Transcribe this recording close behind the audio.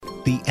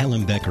The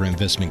Ellenbecker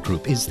Investment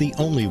Group is the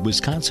only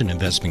Wisconsin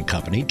investment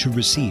company to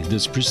receive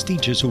this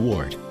prestigious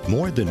award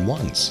more than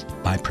once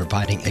by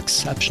providing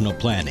exceptional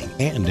planning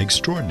and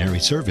extraordinary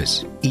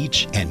service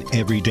each and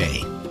every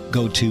day.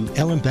 Go to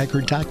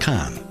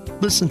ellenbecker.com.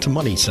 Listen to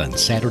Money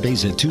Sense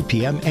Saturdays at 2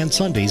 p.m. and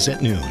Sundays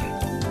at noon.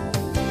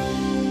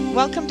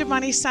 Welcome to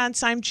Money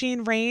Sense. I'm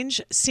Jean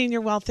Range,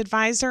 Senior Wealth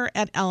Advisor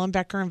at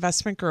Ellenbecker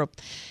Investment Group.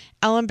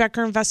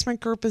 Ellenbecker Investment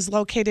Group is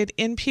located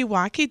in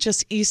Pewaukee,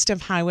 just east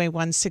of Highway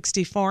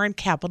 164 and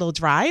Capitol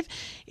Drive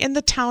in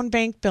the Town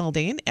Bank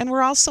Building. And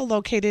we're also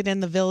located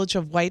in the village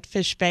of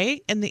Whitefish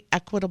Bay in the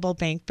Equitable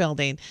Bank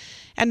Building.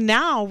 And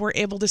now we're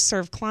able to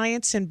serve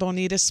clients in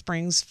Bonita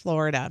Springs,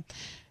 Florida.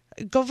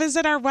 Go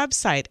visit our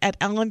website at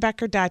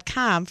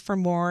ellenbecker.com for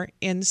more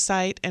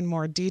insight and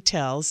more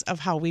details of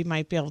how we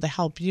might be able to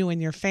help you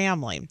and your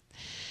family.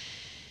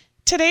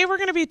 Today we're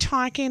going to be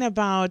talking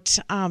about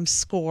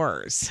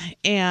scores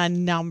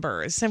and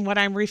numbers, and what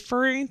I'm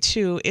referring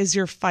to is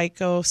your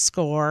FICO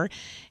score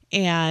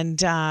and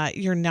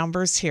your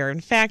numbers here.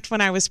 In fact, when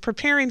I was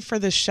preparing for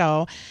the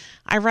show,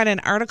 I read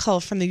an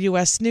article from the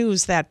U.S.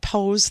 News that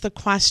posed the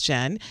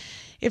question,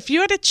 if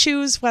you had to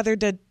choose whether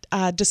to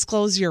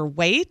disclose your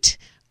weight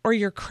or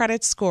your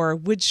credit score,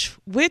 which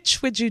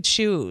would you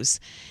choose?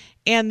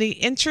 And the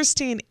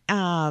interesting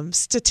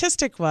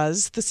statistic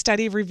was the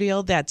study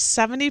revealed that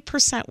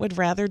 70% would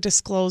rather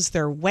disclose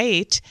their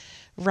weight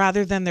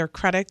rather than their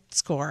credit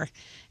score.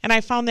 And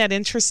I found that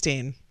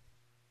interesting.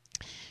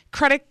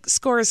 Credit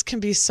scores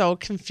can be so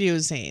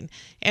confusing.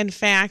 In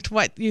fact,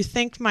 what you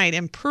think might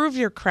improve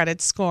your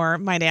credit score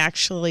might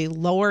actually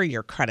lower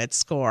your credit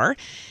score.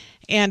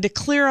 And to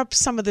clear up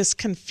some of this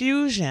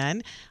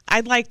confusion,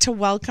 I'd like to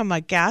welcome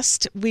a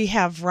guest. We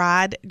have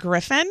Rod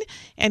Griffin,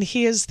 and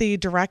he is the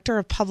Director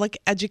of Public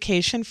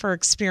Education for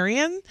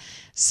Experian.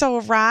 So,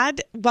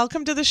 Rod,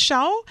 welcome to the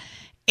show,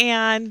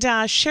 and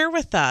share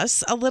with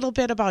us a little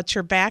bit about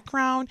your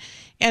background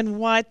and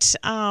what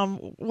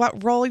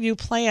role you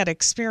play at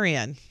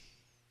Experian.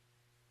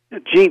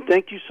 Jean,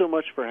 thank you so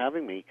much for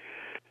having me.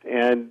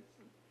 And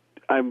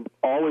I'm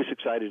always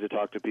excited to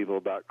talk to people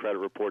about credit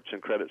reports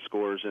and credit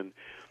scores, and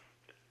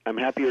I'm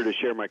happier to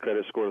share my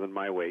credit score than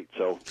my weight.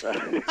 So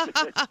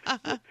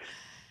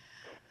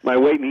my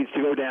weight needs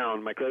to go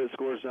down. My credit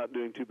score is not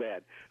doing too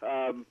bad.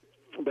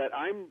 But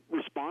I'm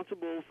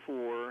responsible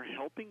for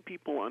helping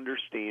people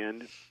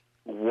understand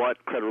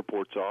what credit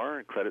reports are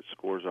and credit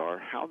scores are,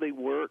 how they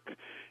work,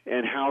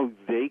 and how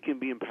they can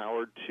be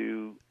empowered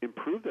to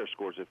improve their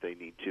scores if they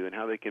need to, and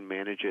how they can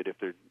manage it if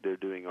they're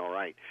doing all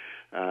right.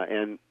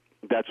 And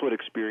that's what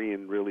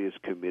Experian really is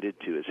committed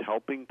to, is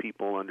helping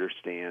people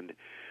understand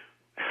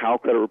how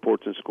credit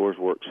reports and scores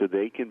work so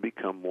they can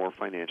become more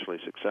financially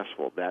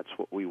successful. That's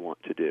what we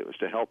want to do, is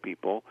to help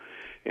people,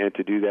 and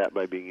to do that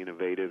by being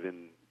innovative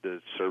in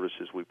the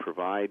services we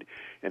provide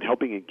and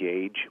helping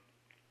engage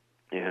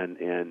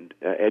and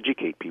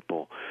educate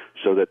people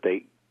so that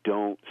they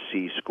don't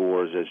see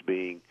scores as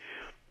being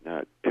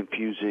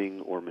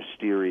confusing or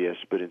mysterious,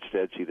 but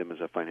instead see them as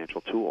a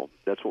financial tool.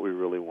 That's what we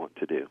really want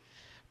to do.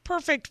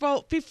 Perfect.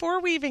 Well,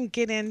 before we even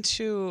get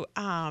into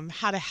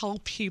how to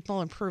help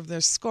people improve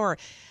their score,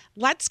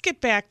 let's get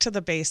back to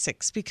the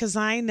basics, because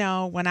I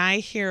know when I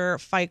hear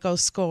FICO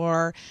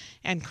score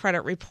and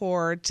credit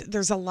report,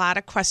 there's a lot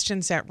of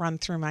questions that run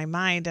through my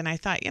mind. And I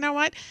thought, you know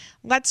what,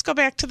 let's go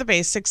back to the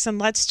basics and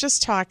let's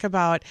just talk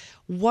about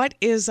what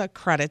is a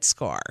credit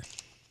score.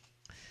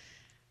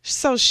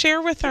 So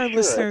share with our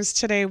listeners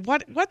today,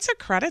 what's a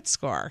credit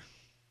score?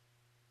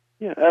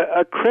 Yeah,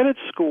 a credit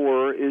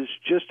score is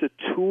just a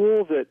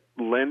tool that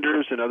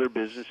lenders and other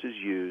businesses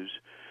use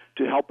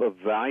to help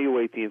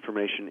evaluate the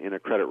information in a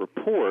credit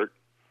report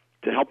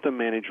to help them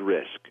manage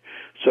risk.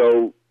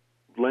 So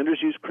lenders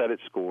use credit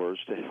scores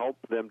to help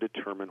them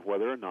determine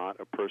whether or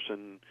not a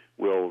person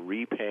will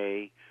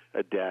repay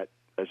a debt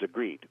as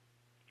agreed.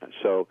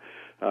 So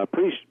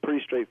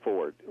pretty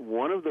straightforward.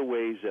 One of the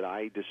ways that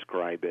I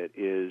describe it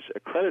is a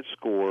credit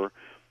score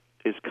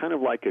is kind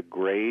of like a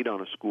grade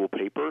on a school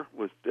paper,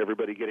 with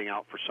everybody getting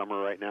out for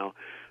summer right now.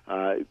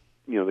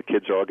 The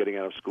kids are all getting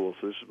out of school,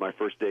 so this is my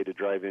first day to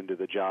drive into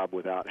the job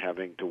without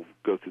having to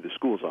go through the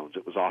school zones.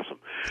 It was awesome.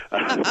 So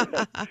I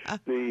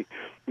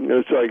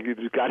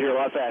just got here a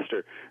lot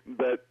faster.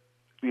 But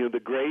the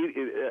grade,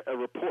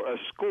 a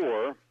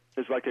score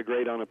is like a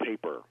grade on a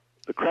paper.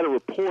 The credit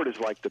report is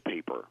like the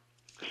paper.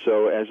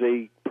 So as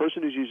a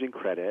person who's using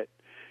credit,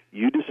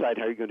 you decide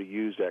how you're going to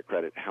use that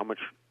credit. How much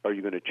are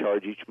you going to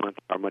charge each month?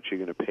 How much are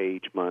you going to pay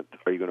each month?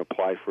 Are you going to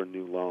apply for a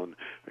new loan?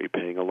 Are you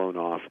paying a loan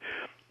off?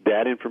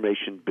 That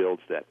information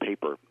builds that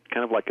paper,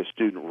 kind of like a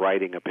student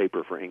writing a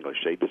paper for English.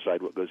 They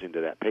decide what goes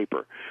into that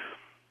paper.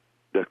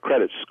 The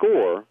credit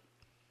score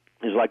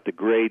is like the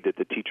grade that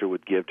the teacher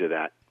would give to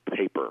that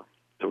paper.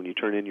 So when you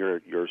turn in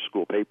your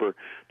school paper,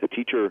 the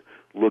teacher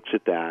looks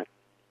at that,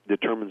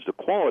 determines the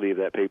quality of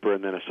that paper,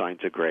 and then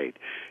assigns a grade.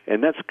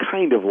 And that's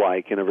kind of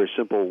like, in a very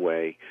simple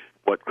way,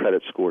 what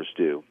credit scores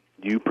do.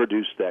 You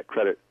produce that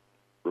credit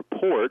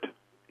report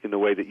in the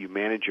way that you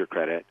manage your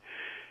credit,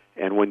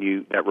 And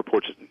when that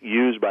report's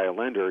used by a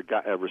lender,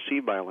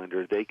 received by a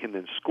lender, they can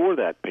then score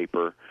that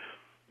paper,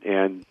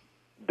 and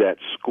that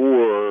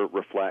score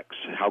reflects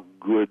how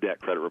good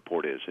that credit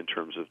report is in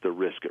terms of the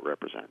risk it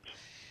represents.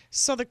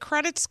 So the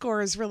credit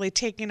score is really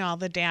taking all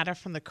the data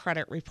from the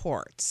credit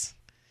reports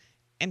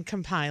and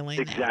compiling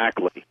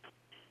Exactly.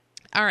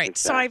 that. All right.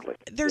 Exactly.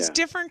 So there's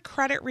different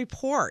credit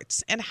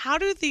reports. And how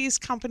do these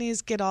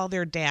companies get all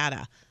their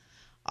data,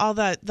 all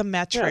the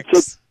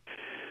metrics?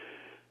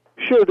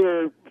 Sure.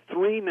 There are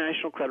three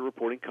national credit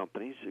reporting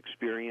companies,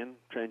 Experian,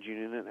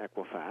 TransUnion, and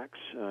Equifax.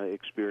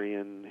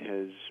 Experian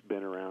has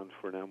been around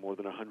for now more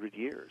than 100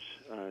 years.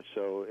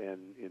 And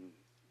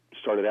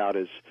started out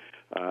as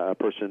a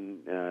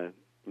person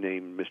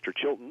named Mr.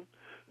 Chilton,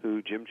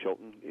 Jim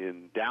Chilton,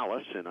 in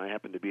Dallas, and I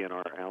happen to be in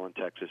our Allen,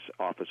 Texas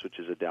office, which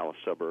is a Dallas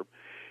suburb,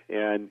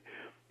 and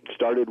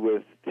started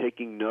with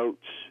taking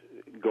notes,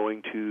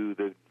 going to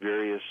the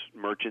various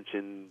merchants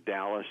in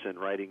Dallas and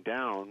writing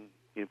down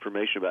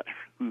information about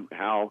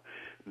how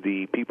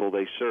the people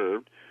they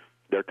served,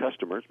 their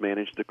customers,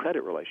 managed the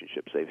credit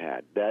relationships they've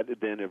had. That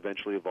then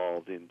eventually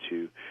evolved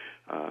into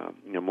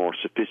a more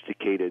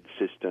sophisticated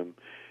system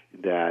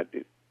that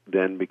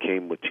then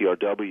became with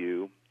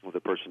TRW, with a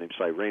person named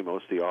Cy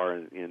Ramos, the R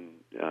in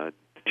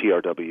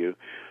TRW,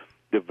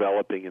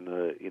 developing in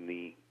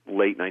the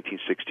late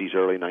 1960s,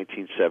 early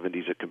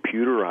 1970s, a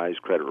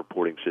computerized credit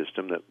reporting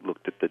system that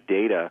looked at the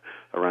data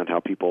around how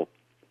people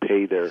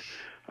pay their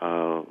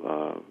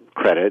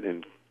credit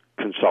and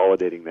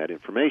consolidating that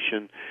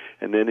information.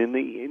 And then in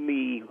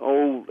the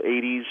old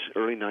 80s,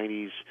 early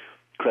 90s,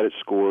 credit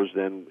scores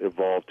then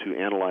evolved to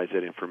analyze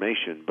that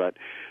information. But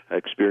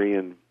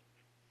Experian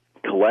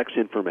collects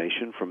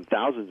information from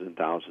thousands and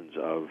thousands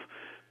of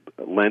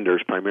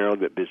lenders, primarily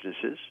but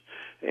businesses,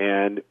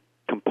 and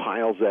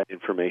compiles that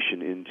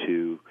information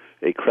into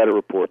a credit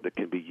report that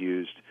can be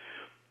used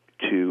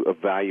to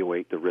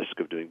evaluate the risk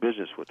of doing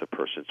business with a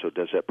person. So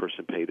does that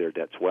person pay their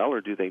debts well, or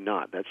do they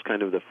not? That's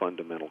kind of the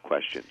fundamental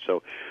question.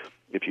 So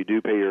if you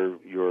do pay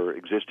your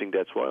existing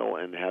debts well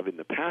and have in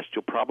the past,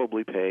 you'll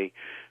probably pay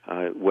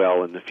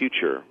well in the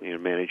future,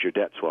 manage your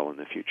debts well in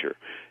the future,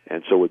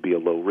 and so would be a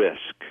low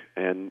risk.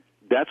 And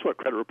that's what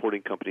credit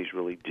reporting companies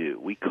really do.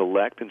 We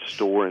collect and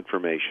store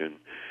information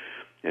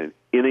in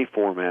a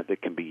format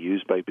that can be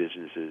used by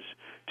businesses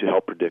to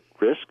help predict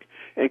risk,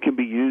 and can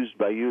be used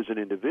by you as an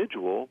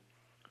individual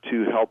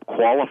to help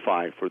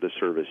qualify for the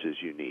services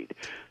you need.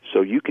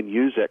 So you can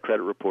use that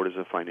credit report as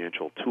a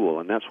financial tool,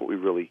 and that's what we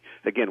really,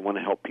 again, want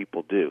to help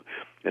people do.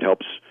 It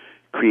helps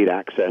create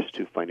access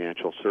to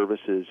financial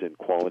services and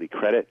quality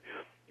credit,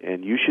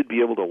 and you should be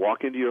able to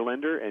walk into your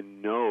lender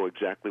and know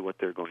exactly what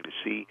they're going to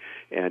see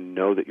and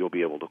know that you'll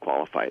be able to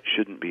qualify. It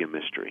shouldn't be a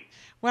mystery.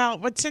 Well,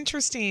 what's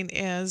interesting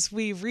is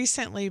we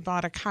recently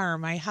bought a car,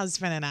 my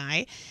husband and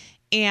I,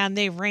 and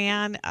they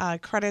ran a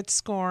credit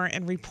score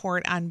and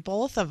report on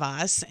both of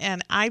us.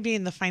 And I,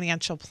 being the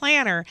financial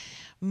planner,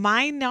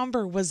 my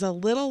number was a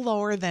little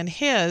lower than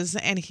his,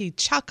 and he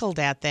chuckled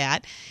at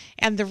that.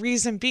 And the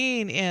reason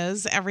being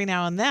is every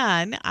now and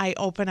then I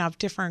open up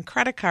different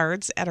credit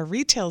cards at a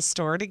retail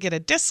store to get a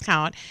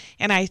discount,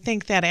 and I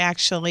think that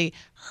actually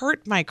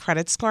hurt my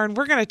credit score. And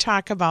we're going to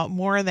talk about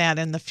more of that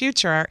in the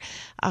future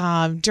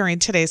during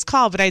today's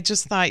call, but I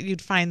just thought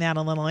you'd find that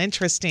a little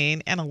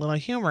interesting and a little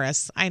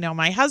humorous. I know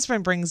my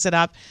husband brings it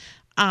up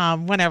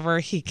whenever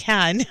he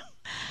can.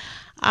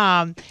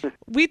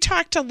 We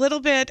talked a little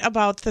bit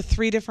about the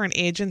three different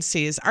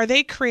agencies. Are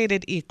they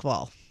created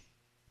equal?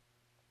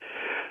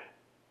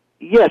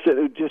 Yes,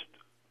 just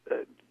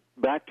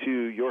back to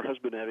your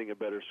husband having a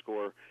better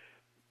score,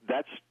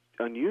 that's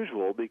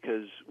unusual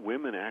because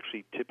women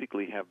actually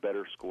typically have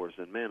better scores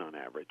than men on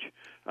average.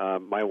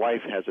 My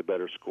wife has a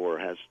better score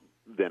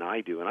than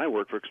I do, and I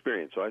work for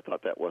Experian, so I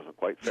thought that wasn't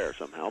quite fair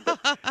somehow, but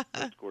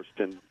her scores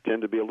tend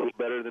to be a little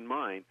better than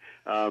mine.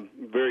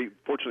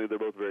 Fortunately, they're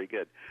both very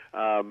good.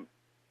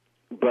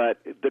 But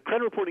the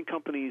credit reporting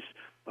companies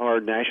are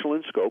national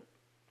in scope.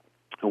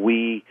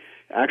 We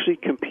actually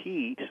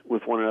compete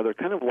with one another,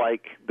 kind of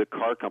like the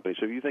car companies.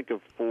 So if you think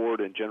of Ford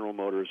and General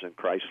Motors and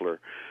Chrysler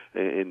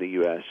in the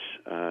U.S.,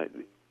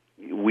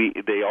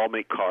 they all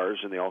make cars,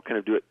 and they all kind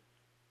of do it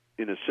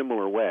in a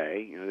similar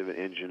way. They have an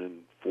engine and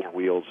four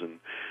wheels and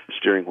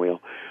steering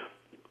wheel,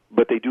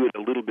 but they do it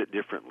a little bit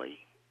differently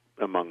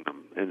among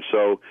them. And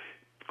so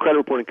credit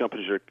reporting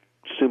companies are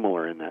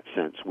similar in that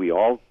sense. We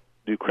all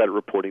do credit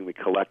reporting. We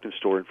collect and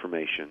store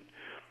information,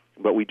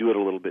 but we do it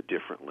a little bit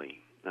differently.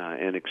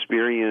 And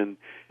Experian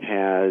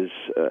has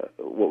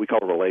what we call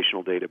a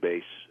relational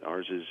database.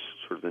 Ours is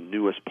sort of the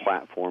newest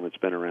platform. It's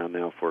been around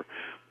now for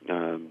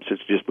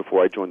since just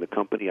before I joined the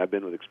company. I've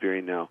been with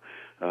Experian now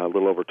a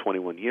little over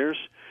 21 years,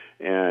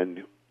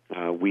 and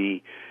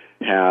we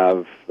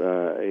have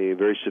a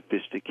very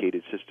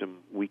sophisticated system.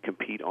 We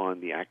compete on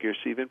the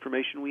accuracy of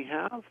information we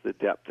have, the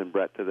depth and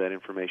breadth of that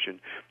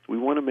information. We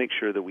want to make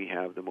sure that we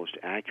have the most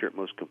accurate,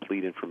 most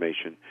complete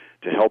information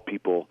to help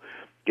people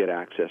get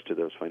access to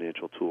those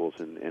financial tools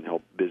and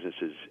help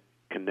businesses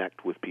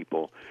connect with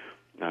people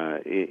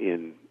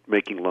in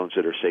making loans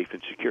that are safe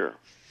and secure.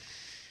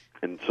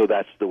 And so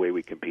that's the way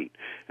we compete.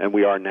 And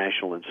we are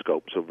national in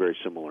scope, so very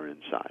similar in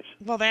size.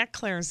 Well, that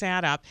clears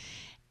that up.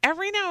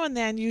 Every now and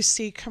then you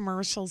see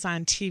commercials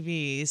on the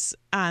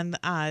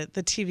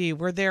TV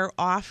where they're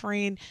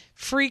offering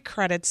free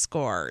credit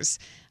scores.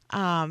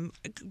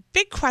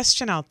 Big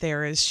question out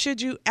there is,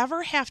 should you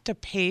ever have to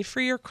pay for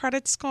your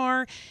credit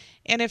score?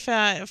 And if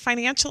a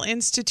financial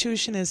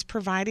institution is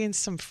providing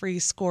some free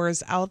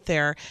scores out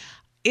there,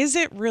 is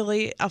it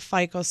really a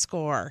FICO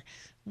score?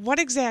 What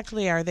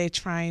exactly are they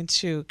trying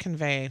to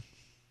convey?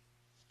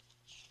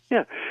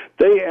 Yeah,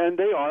 they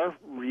are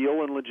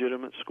real and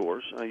legitimate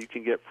scores. You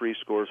can get free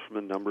scores from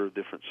a number of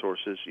different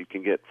sources. You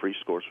can get free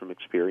scores from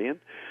Experian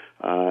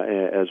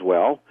as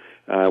well.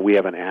 We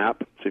have an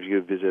app, so if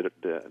you visit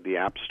the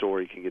App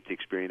Store, you can get the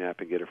Experian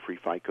app and get a free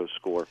FICO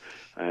score.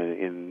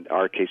 In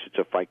our case, it's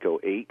a FICO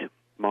 8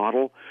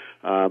 model,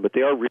 but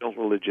they are real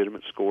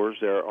legitimate scores.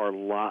 There are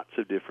lots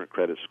of different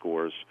credit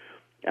scores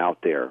out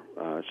there.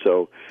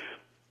 So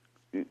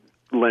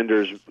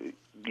lenders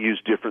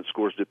use different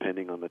scores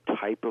depending on the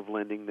type of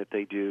lending that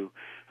they do.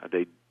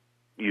 They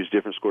use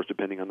different scores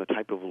depending on the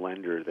type of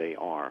lender they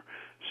are.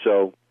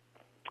 So,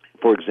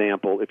 for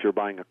example, if you're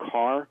buying a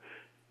car,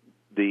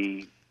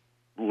 the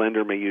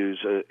lender may use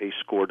a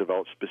score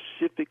developed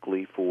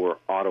specifically for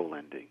auto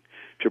lending.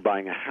 If you're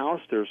buying a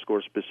house, there's a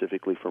score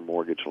specifically for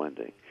mortgage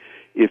lending.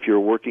 If you're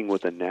working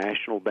with a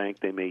national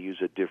bank, they may use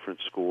a different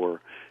score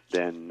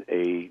than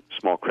a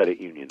small credit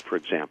union, for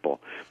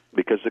example,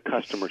 because the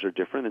customers are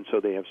different, and so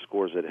they have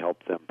scores that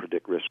help them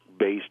predict risk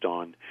based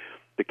on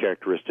the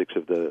characteristics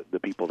of the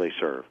people they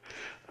serve.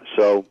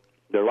 So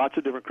there are lots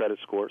of different credit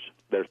scores.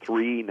 There are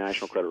 3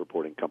 national credit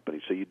reporting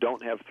companies, so you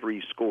don't have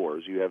 3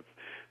 scores. You have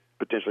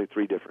potentially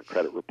 3 different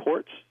credit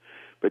reports,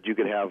 but you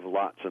could have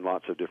lots and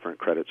lots of different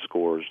credit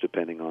scores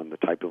depending on the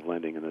type of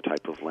lending and the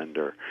type of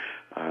lender.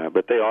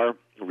 But they are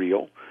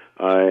real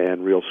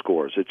and real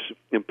scores. It's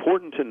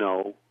important to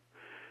know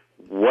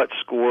what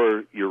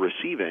score you're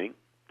receiving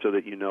so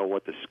that you know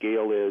what the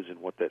scale is and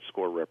what that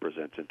score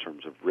represents in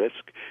terms of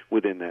risk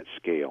within that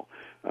scale.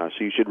 So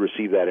you should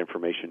receive that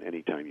information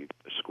anytime you get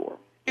a score.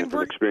 And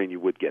from Experian, you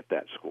would get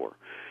that score.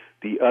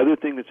 The other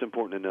thing that's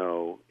important to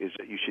know is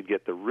that you should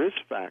get the risk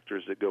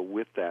factors that go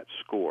with that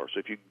score. So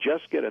if you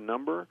just get a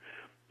number,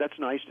 that's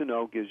nice to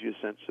know, gives you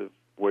a sense of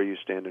where you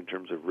stand in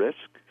terms of risk.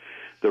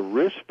 The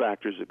risk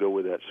factors that go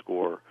with that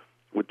score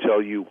would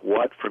tell you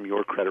what from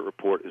your credit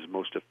report is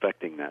most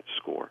affecting that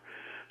score.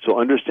 So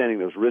understanding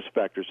those risk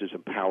factors is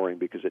empowering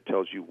because it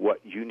tells you what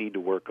you need to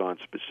work on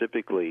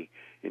specifically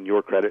in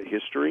your credit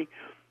history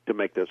to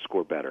make that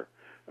score better.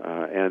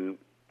 And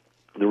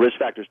the risk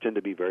factors tend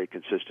to be very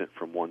consistent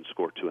from one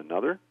score to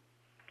another,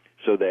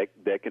 so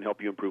that can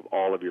help you improve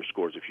all of your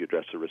scores if you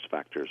address the risk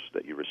factors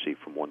that you receive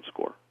from one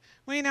score.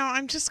 Well,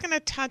 I'm just going to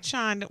touch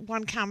on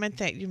one comment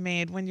that you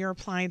made when you're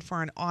applying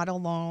for an auto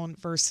loan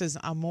versus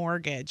a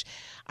mortgage.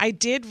 I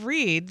did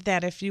read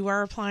that if you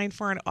are applying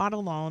for an auto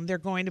loan, they're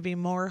going to be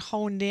more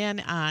honed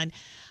in on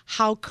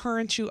how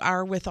current you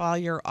are with all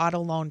your auto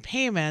loan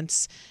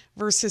payments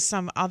versus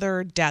some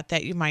other debt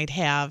that you might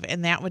have,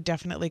 and that would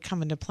definitely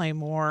come into play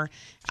more,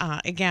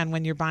 again,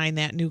 when you're buying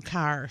that new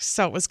car.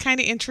 So it was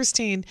kind of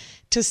interesting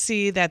to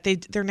see that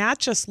they're not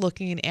just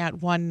looking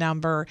at one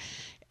number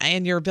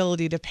and your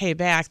ability to pay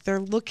back. They're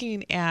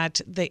looking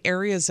at the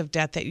areas of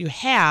debt that you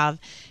have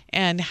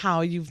and how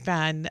you've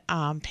been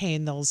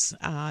paying those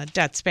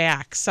debts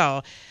back.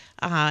 So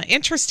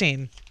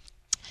interesting.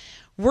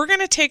 We're going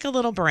to take a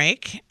little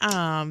break.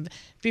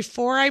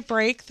 Before I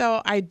break,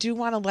 though, I do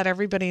want to let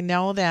everybody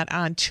know that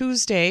on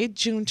Tuesday,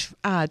 June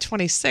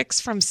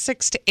 26th, from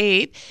 6 to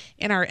 8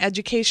 in our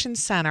Education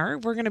Center,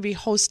 we're going to be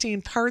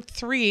hosting part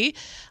 3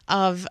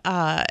 of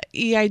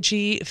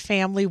EIG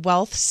Family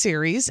Wealth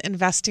Series,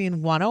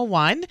 Investing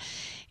 101.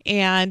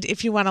 And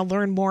if you want to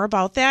learn more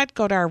about that,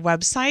 go to our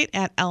website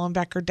at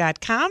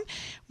ellenbecker.com.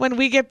 When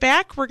we get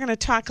back, we're going to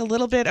talk a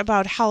little bit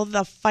about how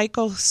the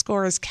FICO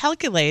score is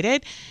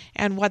calculated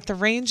and what the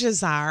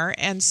ranges are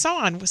and so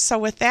on. So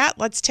with that,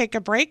 let's take a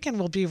break and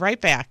we'll be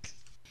right back.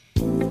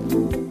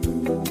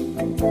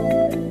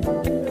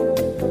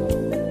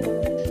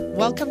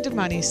 Welcome to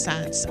Money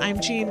Sense. I'm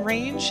Jean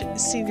Range,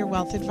 Senior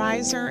Wealth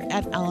Advisor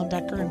at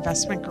Ellenbecker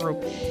Investment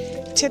Group.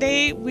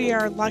 Today, we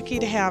are lucky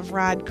to have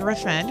Rod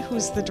Griffin,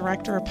 who's the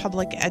Director of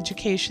Public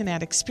Education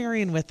at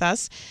Experian, with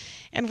us.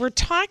 And we're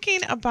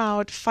talking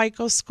about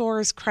FICO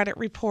scores, credit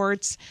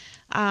reports.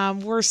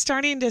 We're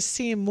starting to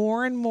see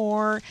more and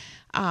more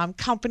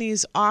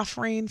companies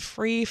offering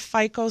free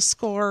FICO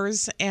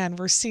scores, and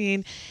we're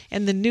seeing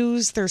in the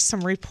news there's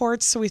some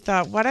reports. So we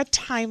thought, what a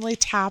timely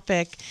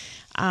topic,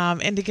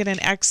 and to get an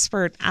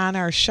expert on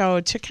our show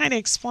to kind of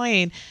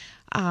explain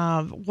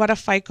what a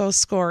FICO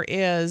score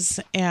is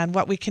and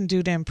what we can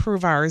do to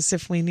improve ours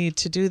if we need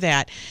to do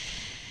that.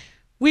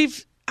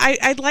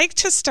 I'd like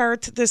to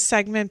start this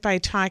segment by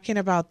talking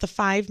about the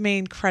 5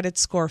 main credit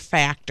score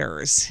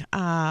factors,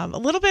 a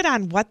little bit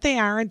on what they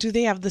are and do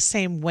they have the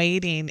same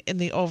weighting in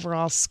the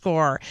overall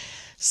score.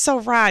 So,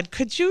 Rod,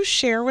 could you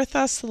share with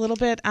us a little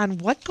bit on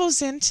what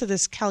goes into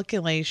this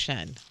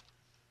calculation?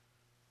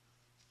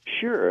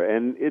 Sure,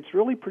 and it's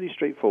really pretty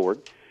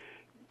straightforward.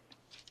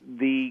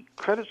 The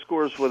credit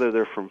scores, whether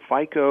they're from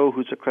FICO,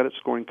 who's a credit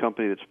scoring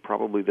company that's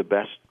probably the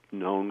best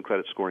known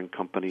credit scoring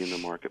company in the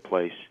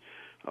marketplace,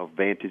 of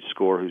Vantage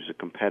Score, who's a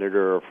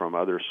competitor, or from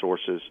other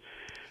sources,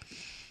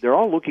 they're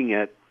all looking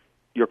at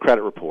your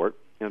credit report,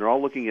 and they're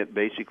all looking at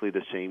basically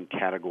the same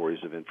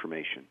categories of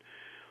information.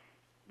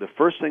 The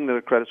first thing that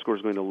a credit score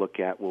is going to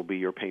look at will be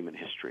your payment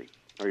history.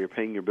 Are you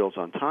paying your bills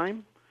on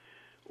time,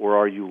 or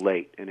are you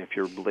late? And if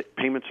your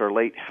payments are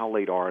late, how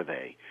late are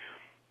they?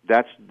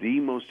 That's the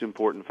most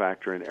important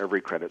factor in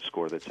every credit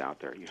score that's out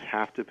there. You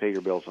have to pay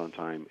your bills on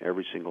time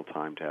every single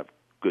time to have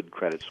good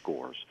credit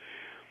scores.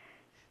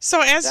 So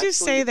as you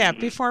say that,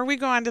 before we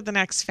go on to the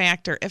next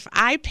factor, if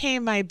I pay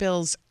my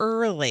bills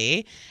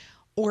early,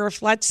 or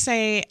if, let's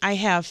say, I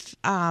have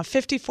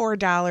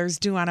 $54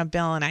 due on a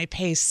bill and I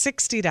pay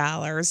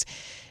 $60,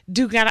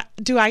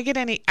 do I get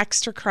any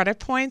extra credit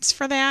points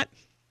for that?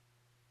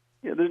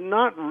 Yeah, there's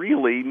not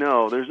really,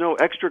 no. There's no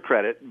extra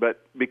credit,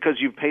 but because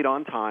you've paid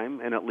on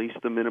time and at least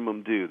the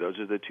minimum due, those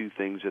are the two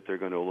things that they're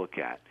going to look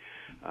at.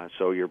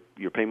 So your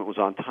payment was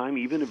on time,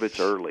 even if it's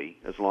early.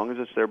 As long as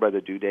it's there by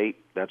the due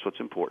date, that's what's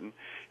important,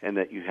 and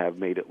that you have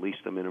made at least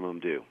the minimum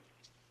due.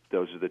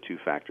 Those are the two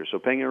factors. So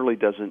paying early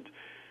doesn't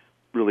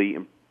really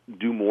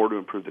do more to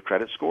improve the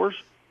credit scores,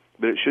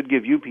 but it should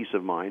give you peace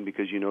of mind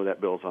because you know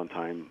that bill's on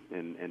time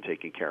and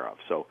taken care of.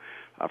 So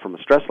from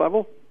a stress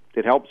level,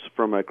 it helps.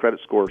 From a credit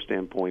score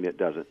standpoint, it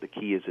doesn't. The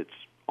key is it's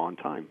on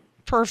time.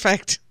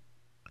 Perfect.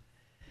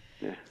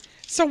 Yeah.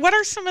 So what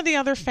are some of the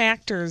other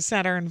factors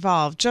that are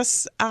involved?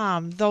 Just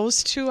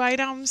those two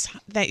items,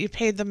 that you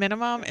paid the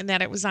minimum and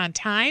that it was on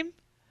time?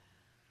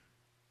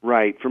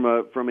 Right. From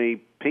a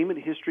payment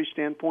history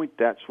standpoint,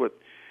 that's what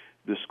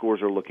the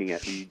scores are looking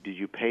at. Did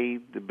you pay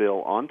the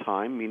bill on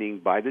time, meaning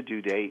by the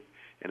due date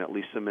and at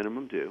least the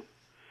minimum due?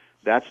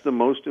 That's the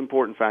most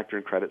important factor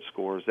in credit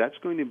scores. That's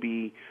going to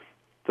be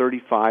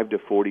 35 to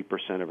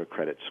 40% of a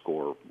credit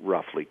score,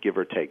 roughly, give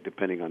or take,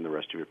 depending on the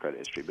rest of your credit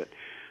history, but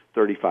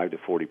 35 to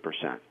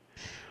 40%.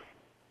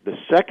 The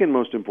second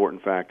most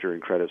important factor in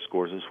credit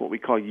scores is what we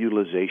call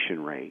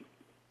utilization rate,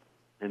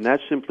 and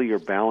that's simply your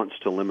balance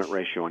to limit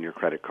ratio on your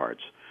credit cards.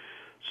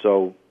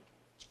 So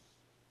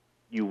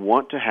you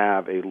want to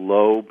have a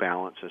low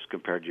balance as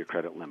compared to your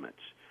credit limits.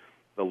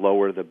 The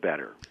lower, the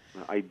better.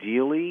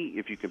 Ideally,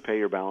 if you can pay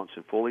your balance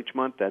in full each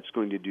month, that's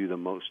going to do the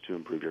most to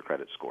improve your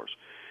credit scores.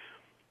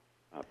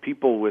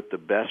 People with the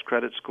best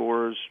credit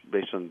scores,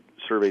 based on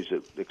surveys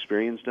that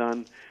Experian's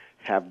done,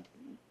 have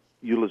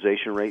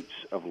utilization rates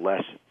of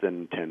less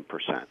than 10%.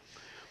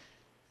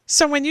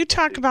 So when you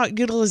talk about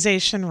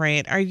utilization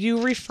rate, are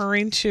you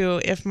referring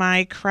to if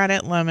my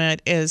credit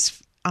limit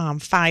is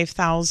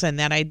 $5,000,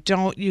 that I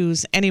don't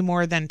use any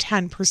more than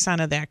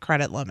 10% of that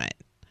credit limit?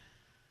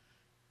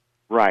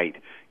 Right.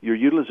 Your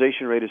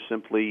utilization rate is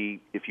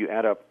simply if you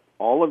add up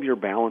all of your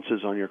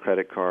balances on your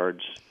credit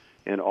cards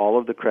and all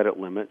of the credit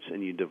limits,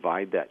 and you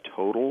divide that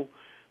total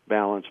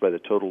balance by the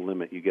total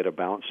limit, you get a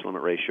balance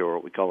limit ratio, or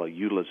what we call a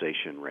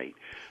utilization rate.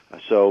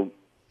 So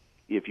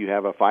if you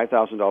have a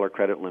 $5,000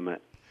 credit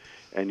limit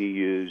and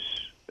you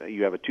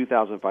have a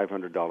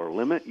 $2,500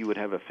 limit, you would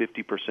have a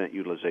 50%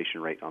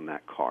 utilization rate on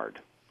that card.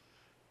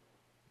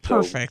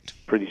 Perfect. So,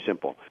 pretty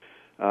simple.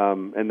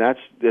 And that's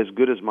as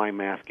good as my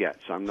math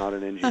gets. I'm not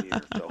an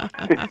engineer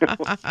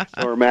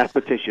or a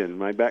mathematician.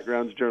 My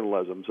background's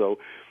journalism, so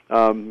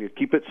you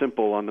keep it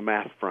simple on the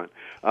math front.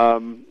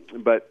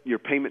 But your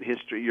payment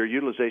history, your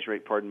utilization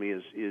rate,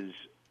 is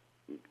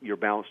your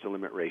balance to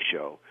limit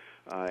ratio.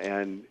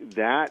 And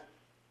that,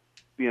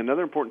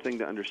 another important thing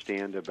to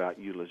understand about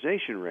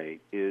utilization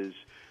rate is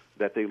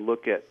that they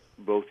look at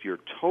both your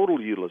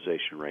total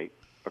utilization rate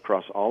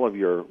across all of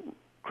your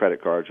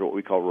credit cards, or what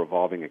we call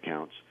revolving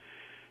accounts,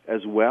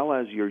 as well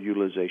as your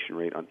utilization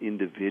rate on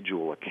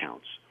individual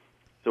accounts.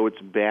 So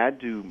it's bad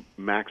to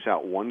max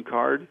out one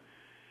card,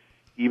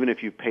 even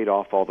if you've paid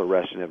off all the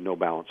rest and have no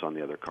balance on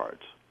the other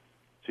cards.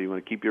 So you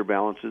want to keep your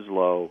balances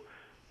low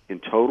in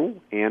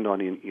total and on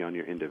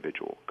your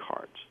individual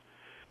cards.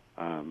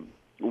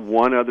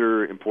 One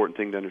other important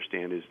thing to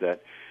understand is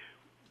that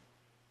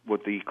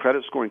what the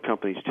credit scoring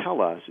companies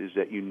tell us is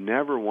that you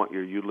never want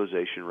your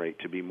utilization rate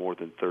to be more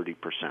than 30%.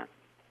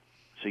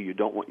 So you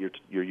don't want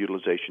your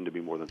utilization to be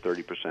more than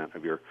 30%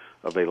 of your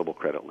available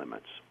credit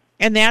limits.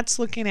 And that's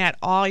looking at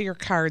all your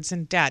cards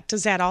and debt.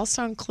 Does that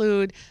also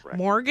include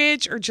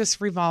mortgage or just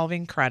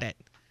revolving credit?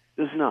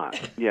 Does not.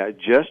 Yeah,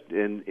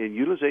 and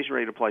utilization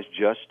rate applies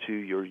just to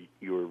your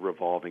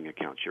revolving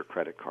accounts, your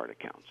credit card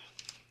accounts.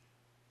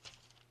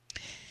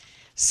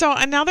 So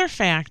another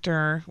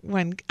factor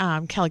when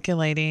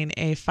calculating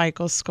a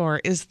FICO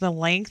score is the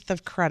length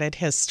of credit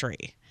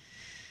history.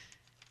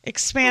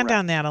 Expand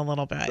on that a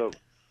little bit.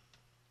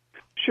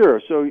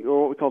 Sure. So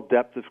what we call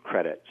depth of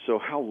credit. So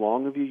how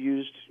long have you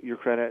used your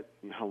credit?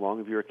 How long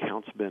have your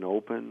accounts been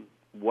open?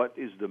 What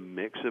is the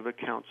mix of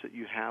accounts that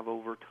you have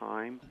over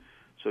time?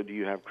 So do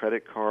you have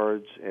credit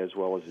cards as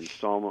well as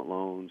installment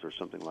loans or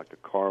something like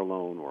a car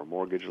loan or a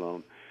mortgage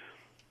loan?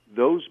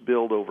 Those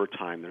build over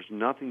time. There's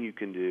nothing you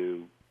can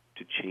do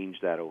to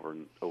change that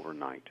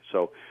overnight.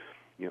 So,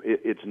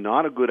 it's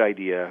not a good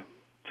idea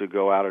to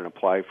go out and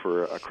apply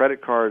for a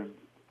credit card,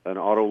 an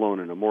auto loan,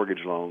 and a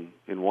mortgage loan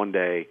in one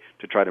day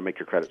to try to make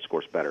your credit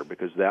scores better,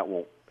 because that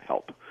won't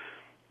help.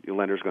 Your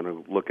lender's going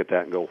to look at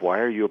that and go, why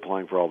are you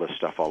applying for all this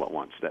stuff all at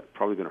once? That's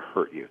probably going to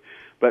hurt you.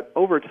 But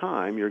over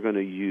time, you're going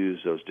to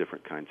use those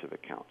different kinds of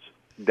accounts.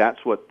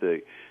 That's what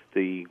the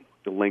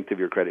length of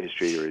your credit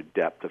history or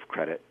depth of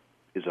credit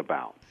is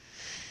about.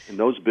 And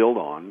those build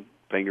on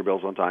paying your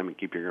bills on time and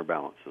keeping your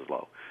balances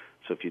low.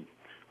 So if you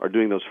are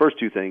doing those first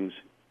two things,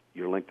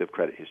 your length of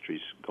credit history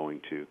is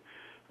going to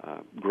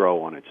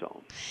grow on its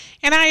own.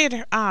 And I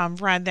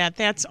had read that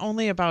that's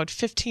only about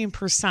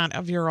 15%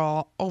 of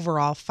your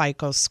overall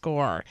FICO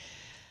score.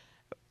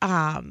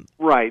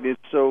 Right.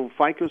 So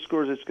FICO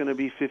scores, it's going to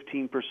be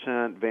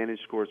 15%.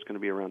 Vantage score, it's going to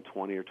be around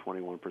 20 or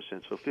 21%.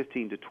 So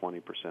 15 to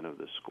 20% of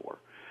the score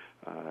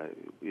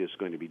is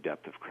going to be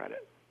depth of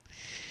credit.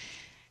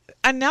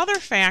 Another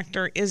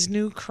factor is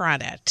new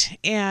credit.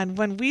 And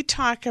when we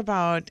talk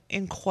about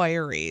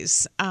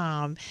inquiries,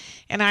 and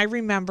I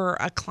remember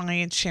a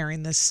client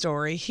sharing this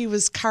story, he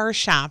was car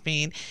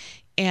shopping,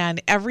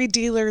 and every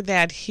dealer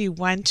that he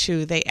went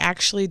to, they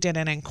actually did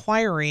an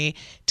inquiry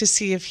to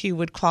see if he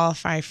would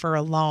qualify for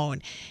a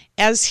loan.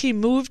 As he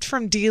moved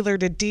from dealer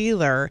to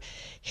dealer,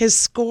 his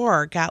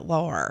score got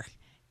lower.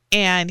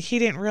 And he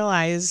didn't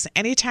realize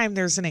anytime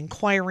there's an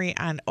inquiry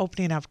on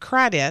opening up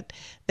credit,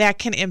 that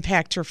can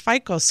impact your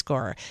FICO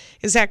score.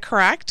 Is that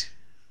correct?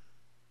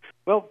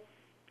 Well,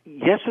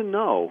 yes and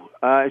no.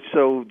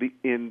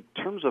 In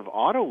terms of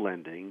auto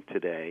lending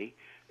today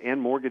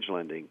and mortgage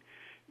lending,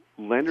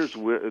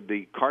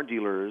 the car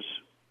dealers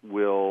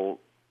will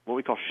what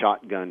we call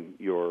shotgun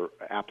your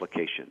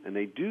application. And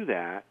they do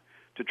that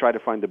to try to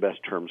find the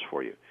best terms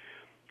for you.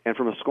 And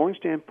from a scoring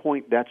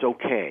standpoint, that's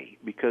okay,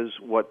 because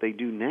what they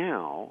do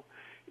now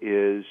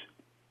is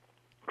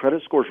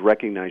credit scores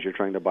recognize you're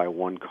trying to buy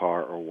one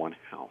car or one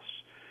house.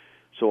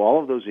 So all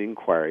of those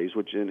inquiries,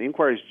 which an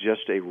inquiry is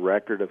just a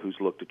record of who's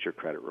looked at your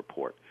credit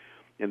report,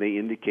 and they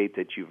indicate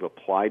that you've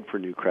applied for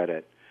new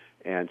credit,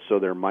 and so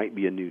there might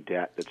be a new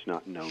debt that's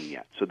not known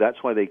yet. So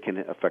that's why they can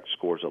affect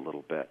scores a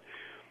little bit.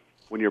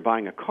 When you're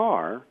buying a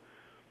car,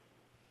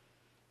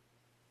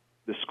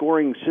 the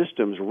scoring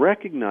systems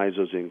recognize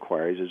those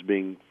inquiries as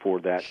being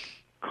for that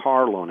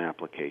car loan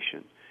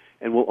application,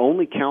 and will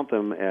only count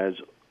them as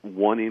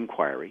one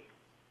inquiry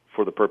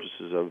for the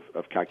purposes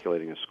of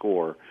calculating a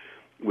score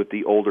with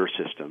the older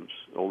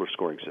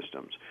scoring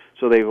systems.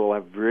 So they will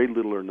have very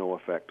little or no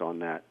effect on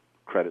that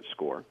credit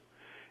score.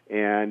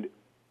 And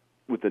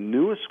with the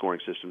newest scoring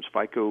systems,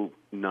 FICO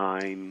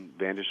 9,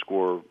 Vantage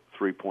Score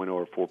 3.0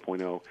 or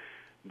 4.0,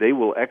 they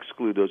will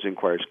exclude those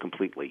inquiries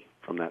completely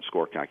from that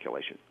score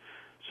calculation.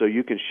 So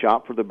you can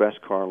shop for the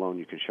best car loan,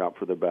 you can shop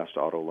for the best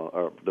auto loan,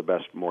 or the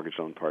best mortgage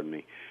loan,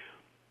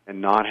 and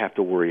not have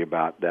to worry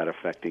about that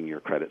affecting your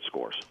credit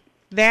scores.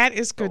 That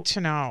is good to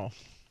know.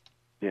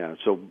 Yeah.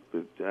 So,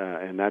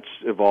 and that's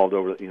evolved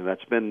over.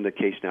 That's been the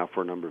case now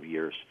for a number of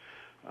years.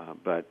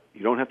 But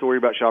you don't have to worry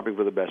about shopping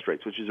for the best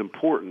rates, which is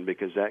important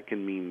because that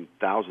can mean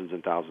thousands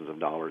and thousands of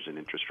dollars in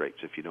interest rates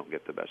if you don't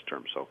get the best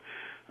terms. So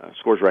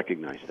scores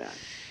recognize that.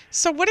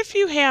 So what if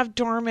you have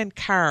dormant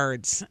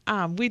cards?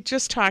 We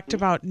just talked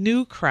about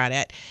new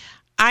credit.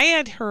 I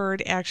had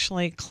heard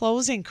actually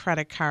closing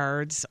credit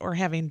cards or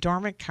having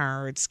dormant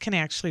cards can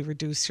actually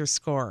reduce your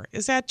score.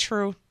 Is that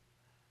true?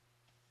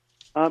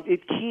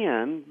 It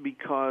can,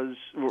 because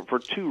for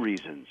two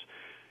reasons.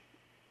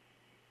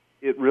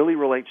 It really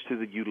relates to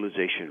the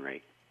utilization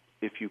rate.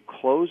 If you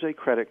close a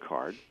credit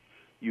card,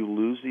 you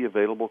lose the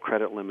available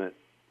credit limit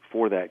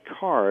for that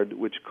card,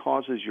 which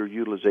causes your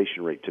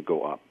utilization rate to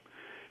go up.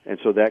 And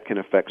so that can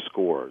affect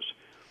scores.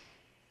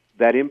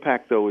 That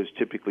impact, though, is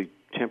typically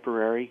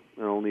temporary,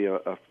 only a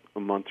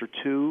month or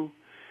two,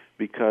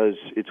 because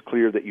it's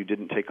clear that you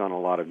didn't take on a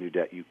lot of new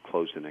debt. You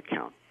closed an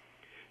account.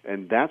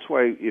 And that's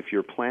why if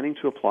you're planning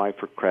to apply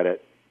for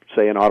credit,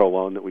 say an auto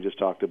loan that we just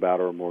talked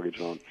about or a mortgage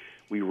loan,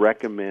 we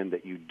recommend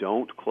that you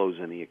don't close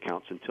any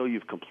accounts until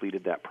you've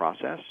completed that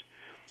process.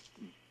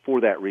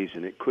 For that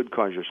reason, it could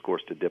cause your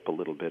scores to dip a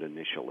little bit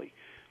initially,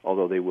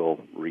 although they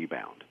will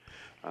rebound.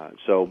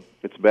 So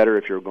it's better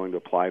if you're going to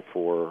apply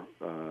for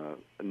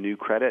a new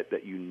credit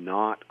that you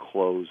not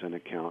close an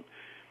account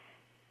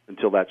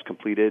until that's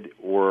completed,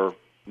 or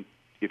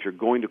if you're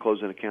going to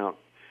close an account,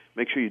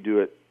 make sure you do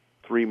it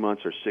 3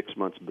 months or 6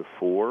 months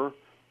before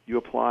you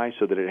apply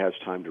so that it has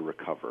time to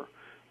recover.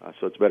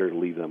 So it's better to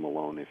leave them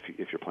alone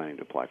if you're planning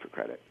to apply for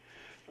credit.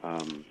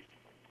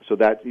 So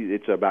that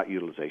it's about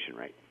utilization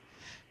rate.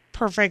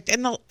 Perfect.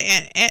 And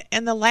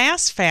the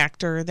last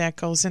factor that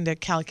goes into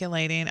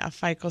calculating a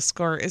FICO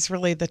score is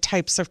really the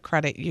types of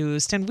credit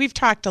used. And we've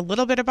talked a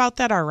little bit about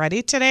that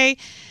already today.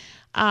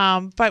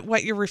 But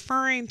what you're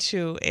referring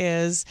to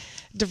is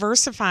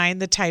diversifying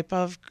the type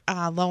of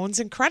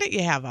loans and credit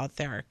you have out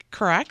there,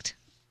 correct?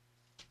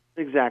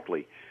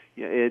 Exactly.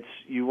 Yeah,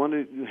 you want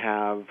to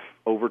have,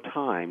 over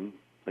time,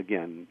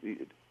 again,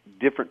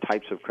 different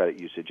types of credit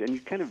usage, and you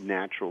kind of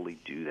naturally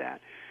do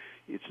that.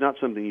 it's not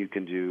something you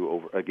can do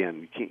over.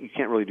 Again, you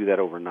can't really do that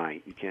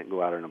overnight. You can't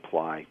go out and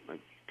apply. You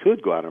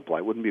could go out and apply.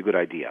 It wouldn't be a good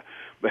idea,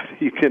 but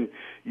you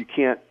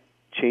can't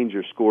change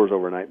your scores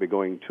overnight by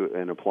going to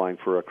and applying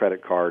for a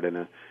credit card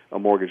and a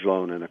mortgage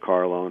loan and a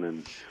car loan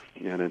and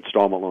an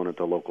installment loan at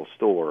the local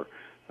store.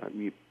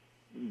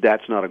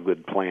 That's not a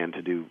good plan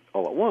to do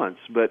all at once.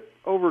 But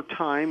over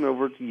time,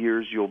 over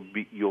years,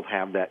 you'll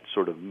have that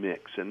sort of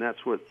mix, and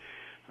that's what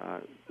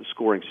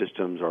scoring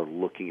systems are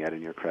looking at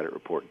in your credit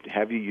report.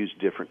 Have you used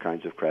different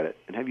kinds of credit,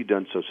 and have you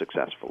done so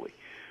successfully?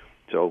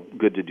 So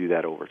good to do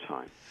that over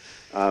time.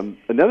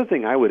 Another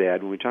thing I would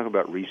add when we talk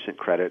about recent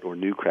credit or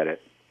new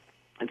credit,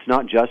 it's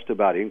not just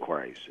about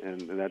inquiries,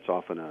 and that's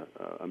often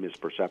a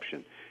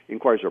misperception.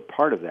 Inquiries are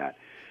part of that,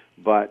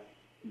 but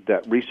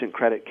that recent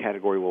credit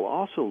category will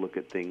also look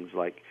at things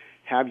like,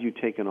 have you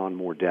taken on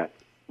more debt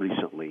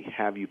recently?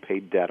 Have you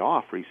paid debt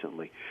off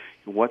recently?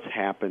 What's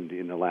happened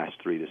in the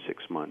last 3 to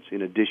 6 months?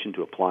 In addition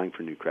to applying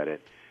for new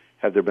credit,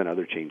 have there been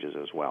other changes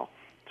as well?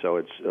 So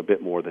it's a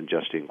bit more than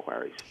just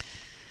inquiries.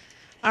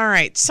 All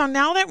right. So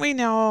now that we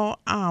know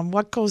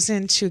what goes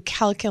into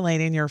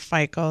calculating your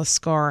FICO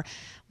score,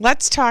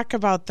 let's talk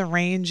about the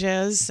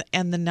ranges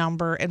and the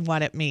number and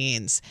what it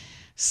means.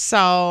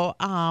 So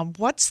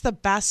what's the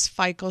best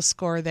FICO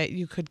score that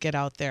you could get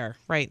out there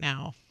right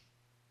now?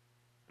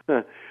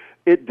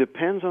 It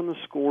depends on the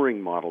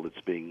scoring model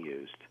that's being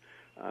used.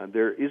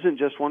 There isn't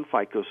just one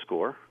FICO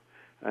score,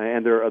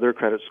 and there are other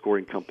credit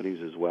scoring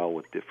companies as well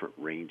with different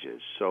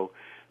ranges. So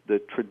the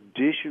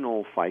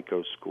traditional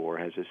FICO score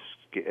has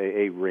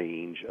a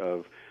range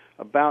of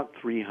about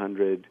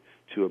 300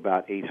 to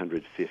about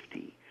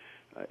 850.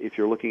 If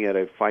you're looking at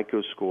a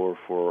FICO score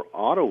for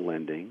auto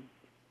lending,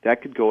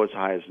 that could go as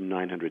high as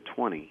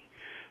 920.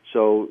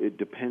 So it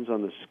depends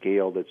on the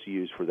scale that's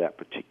used for that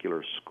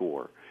particular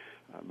score.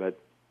 But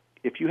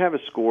if you have a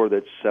score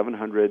that's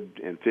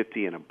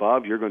 750 and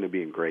above, you're going to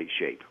be in great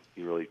shape.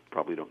 You really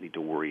probably don't need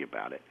to worry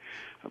about it.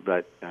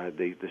 But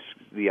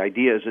the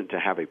idea isn't to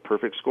have a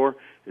perfect score.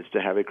 It's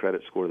to have a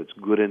credit score that's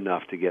good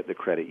enough to get the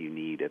credit you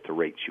need at the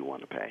rates you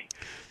want to pay.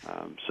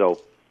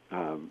 So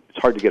it's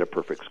hard to get a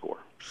perfect score.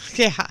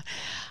 Yeah.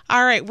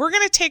 All right. We're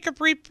going to take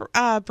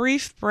a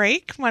brief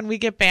break. When we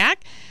get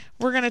back,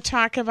 we're going to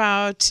talk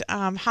about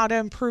how to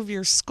improve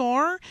your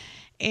score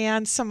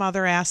and some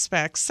other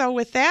aspects. So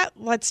with that,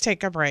 let's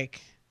take a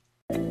break.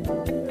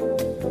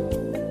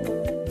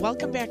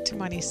 Welcome back to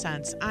Money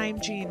Sense. I'm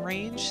Jean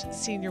Range,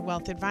 Senior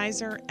Wealth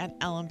Advisor at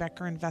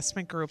Ellenbecker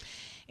Investment Group.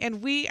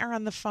 And we are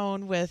on the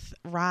phone with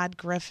Rod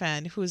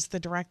Griffin, who's the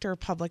Director of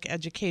Public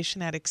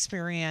Education at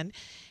Experian.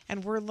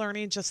 And we're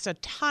learning just a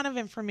ton of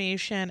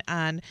information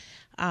on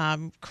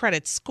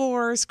credit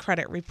scores,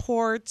 credit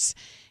reports.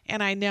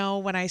 And I know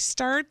when I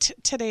start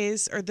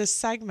this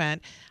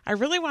segment, I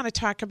really want to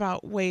talk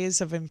about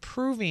ways of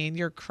improving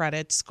your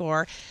credit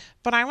score.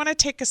 But I want to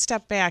take a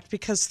step back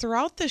because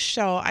throughout this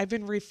show, I've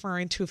been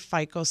referring to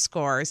FICO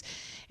scores.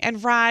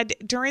 And Rod,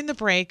 during the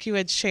break, you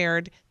had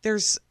shared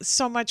there's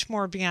so much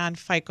more beyond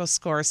FICO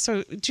scores.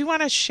 So do you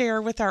want to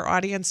share with our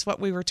audience what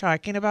we were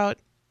talking about?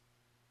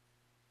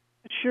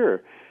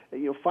 Sure.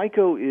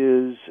 FICO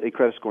is a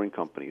credit scoring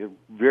company, a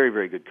very,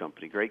 very good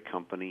company, great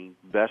company,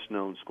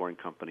 best-known scoring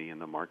company in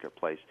the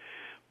marketplace.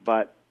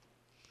 But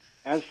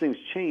as things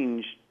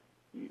change,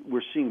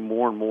 we're seeing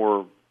more and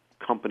more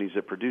companies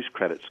that produce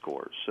credit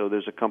scores. So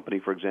there's a company,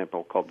 for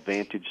example, called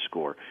Vantage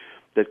Score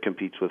that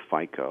competes with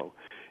FICO.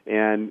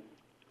 And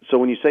so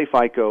when you say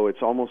FICO,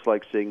 it's almost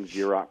like saying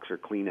Xerox or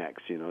Kleenex,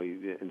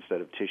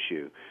 instead of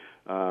tissue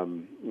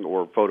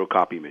or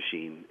photocopy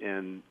machine.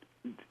 And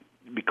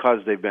because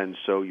they've been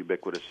so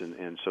ubiquitous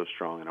and so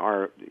strong and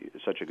are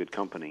such a good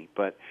company.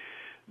 But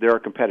there are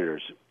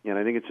competitors, and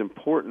I think it's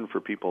important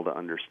for people to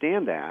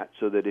understand that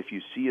so that if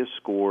you see a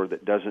score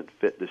that doesn't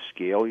fit the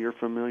scale you're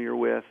familiar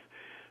with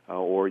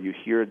or you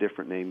hear a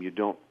different name, you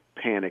don't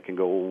panic and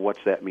go, well,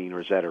 what's that mean,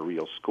 or is that a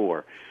real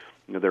score?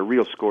 Their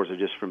real scores are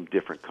just from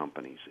different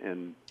companies,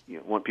 and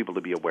want people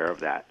to be aware of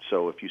that.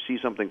 So if you see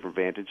something from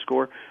Vantage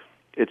Score,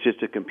 it's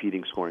just a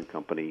competing scoring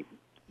company,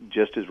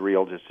 just as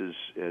real, just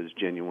as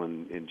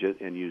genuine,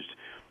 and used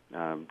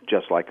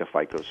just like a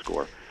FICO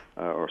score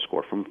or a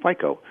score from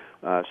FICO.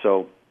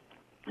 So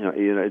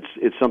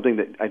it's something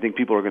that I think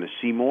people are going to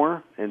see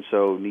more, and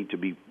so need to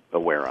be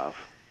aware of.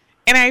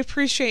 And I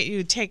appreciate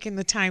you taking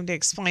the time to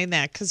explain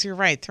that, because you're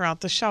right.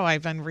 Throughout the show,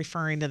 I've been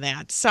referring to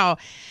that. So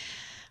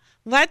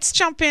let's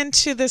jump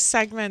into this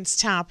segment's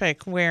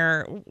topic,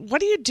 where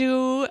what do you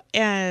do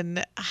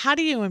and how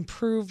do you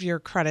improve your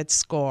credit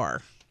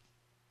score?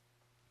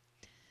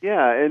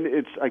 Yeah, and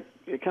it's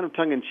kind of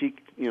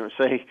tongue-in-cheek,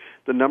 say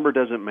the number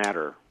doesn't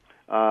matter,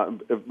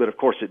 but of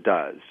course it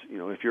does.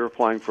 If you're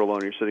applying for a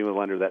loan, you're sitting with a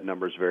lender, that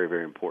number is very,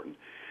 very important.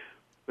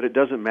 But it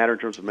doesn't matter in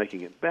terms of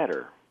making it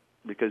better,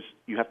 because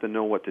you have to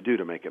know what to do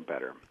to make it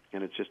better,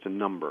 and it's just a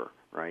number,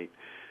 right?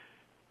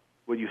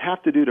 What you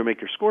have to do to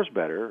make your scores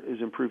better is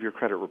improve your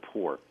credit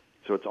report.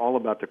 So it's all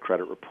about the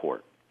credit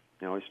report.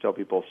 I always tell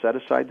people, set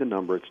aside the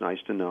number. It's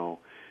nice to know.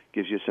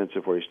 Gives you a sense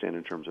of where you stand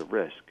in terms of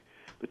risk.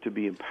 But to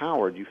be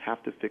empowered, you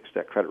have to fix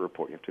that credit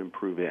report. You have to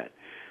improve it.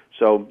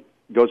 So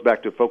it goes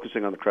back to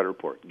focusing on the credit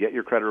report. Get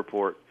your credit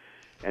report,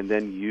 and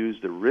then use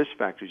the risk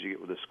factors you get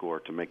with the score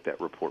to make that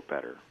report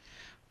better.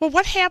 Well,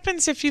 what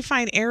happens if you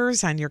find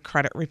errors on your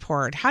credit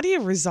report? How do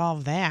you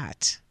resolve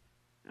that?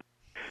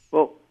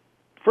 Well,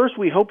 first,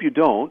 we hope you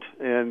don't,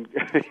 and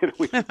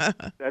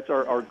that's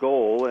our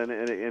goal.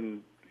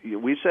 And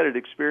we said at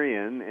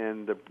Experian,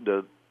 and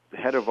the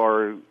head of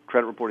our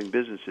credit reporting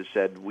business has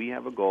said we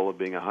have a goal of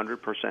being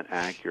 100%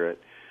 accurate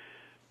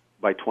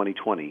by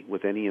 2020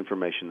 with any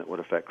information that would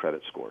affect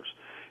credit scores.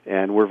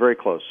 And we're very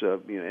close. And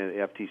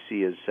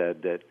FTC has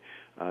said that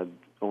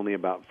only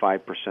about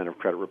 5% of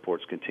credit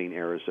reports contain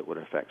errors that would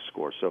affect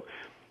scores. So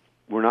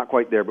we're not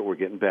quite there, but we're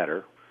getting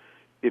better.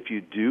 If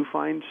you do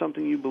find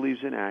something you believe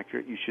is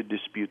inaccurate, you should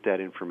dispute that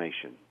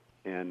information.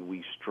 And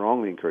we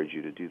strongly encourage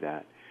you to do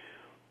that.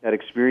 At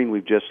Experian,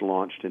 we've just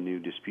launched a new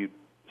dispute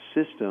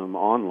system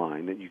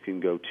online that you can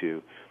go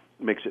to.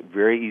 It makes it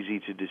very easy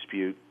to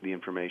dispute the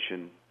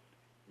information,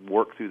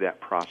 work through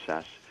that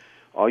process.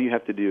 All you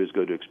have to do is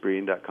go to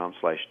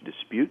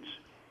Experian.com/disputes.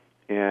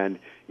 And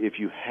if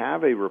you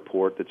have a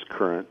report that's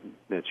current,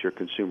 that's your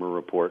consumer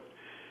report,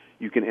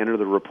 you can enter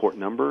the report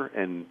number,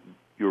 and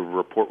your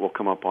report will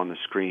come up on the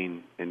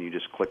screen, and you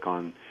just click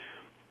on,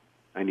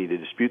 I need to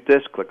dispute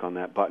this, click on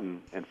that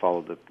button, and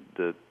follow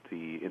the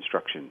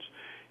instructions.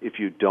 If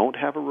you don't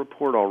have a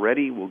report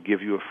already, we'll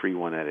give you a free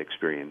one at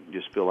Experian.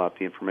 Just fill out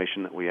the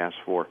information that we ask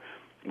for.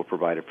 We'll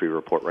provide a free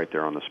report right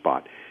there on the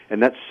spot.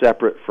 And that's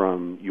separate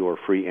from your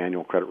free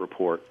annual credit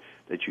report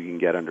that you can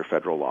get under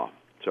federal law.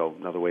 So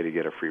another way to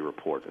get a free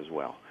report as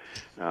well.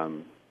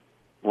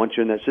 Once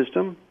you're in that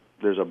system,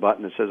 there's a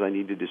button that says, I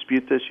need to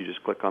dispute this. You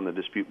just click on the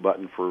dispute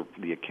button for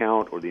the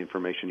account or the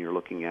information you're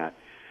looking at,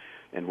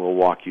 and we'll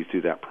walk you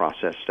through that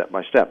process step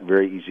by step.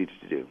 Very easy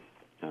to do.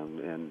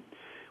 And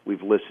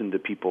we've listened to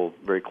people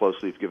very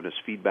closely. We've given us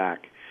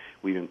feedback.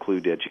 We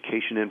include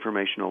education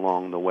information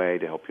along the way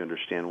to help you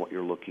understand what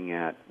you're looking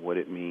at, what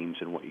it means,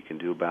 and what you can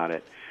do about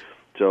it.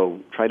 So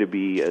try to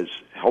be as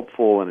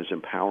helpful and as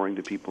empowering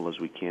to people as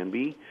we can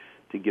be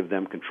to give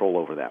them control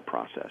over that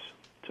process.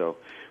 So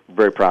we're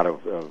very proud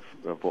of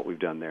what we've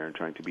done there and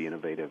trying to be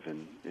innovative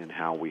in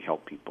how we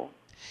help people.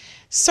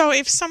 So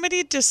if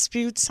somebody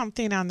disputes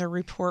something on the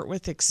report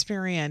with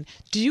Experian,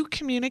 do you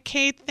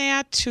communicate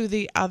that to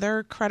the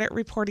other credit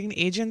reporting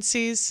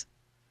agencies?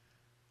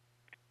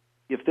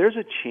 If there's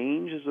a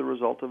change as a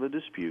result of a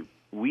dispute,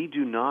 we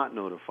do not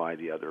notify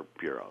the other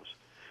bureaus.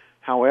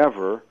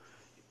 However,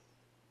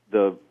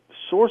 the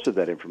source of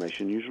that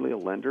information, usually a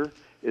lender,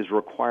 is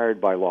required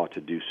by law to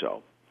do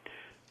so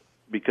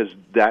because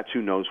that's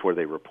who knows where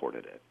they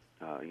reported it.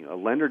 A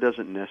lender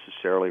doesn't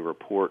necessarily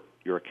report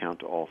your account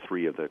to all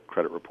three of the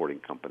credit reporting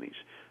companies.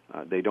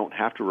 They don't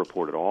have to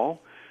report it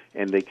all,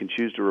 and they can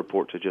choose to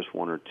report to just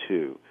one or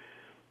two.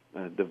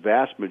 The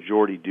vast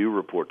majority do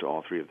report to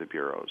all three of the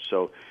bureaus.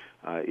 So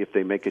if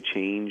they make a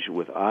change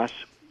with us,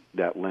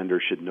 that lender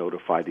should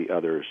notify the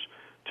others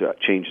to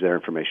change their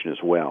information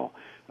as well.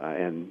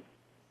 And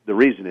the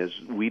reason is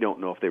we don't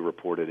know if they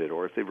reported it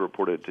or if they've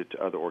reported it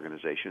to other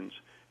organizations,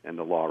 and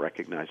the law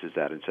recognizes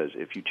that and says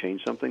if you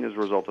change something as a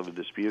result of a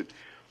dispute,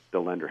 the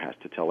lender has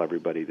to tell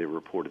everybody they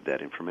reported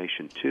that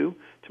information to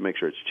make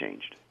sure it's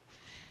changed.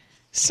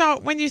 So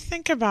when you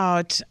think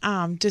about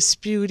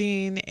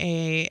disputing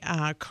a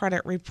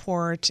credit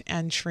report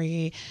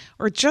entry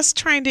or just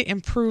trying to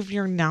improve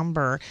your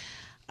number,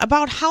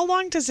 about how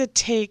long does it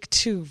take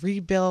to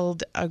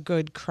rebuild a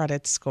good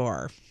credit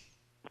score?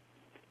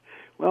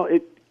 Well,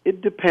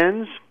 it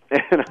depends,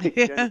 and I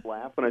kind of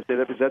laugh when I say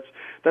that because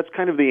that's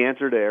kind of the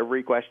answer to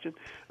every question.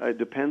 It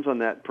depends on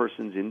that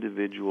person's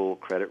individual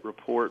credit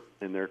report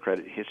and their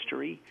credit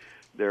history.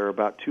 There are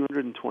about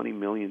 220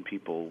 million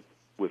people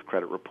with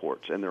credit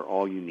reports, and they're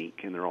all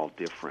unique and they're all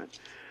different.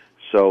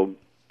 So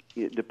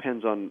it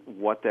depends on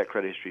what that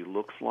credit history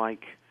looks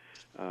like.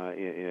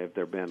 If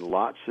there have been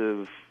lots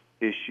of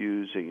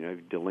issues,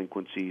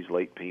 delinquencies,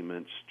 late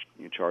payments,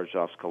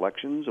 charge-offs,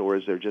 collections, or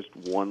is there just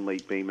one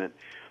late payment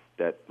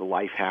that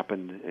life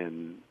happened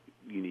and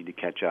you need to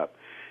catch up?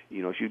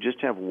 If you just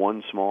have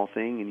one small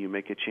thing and you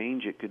make a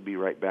change, it could be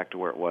right back to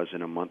where it was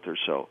in a month or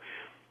so.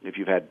 If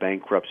you've had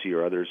bankruptcy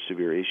or other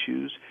severe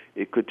issues,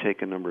 it could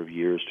take a number of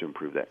years to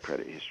improve that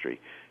credit history.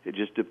 It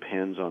just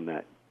depends on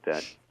that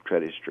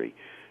credit history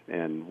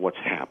and what's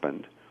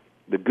happened.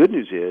 The good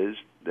news is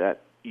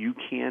that you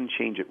can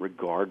change it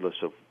regardless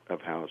of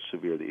how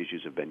severe the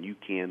issues have been. You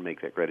can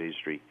make that credit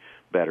history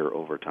better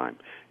over time.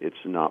 It's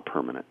not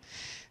permanent.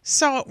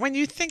 So when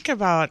you think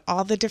about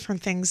all the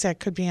different things that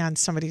could be on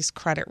somebody's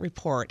credit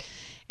report,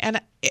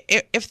 and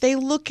if they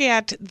look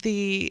at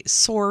the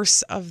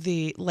source of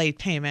the late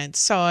payment,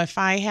 so if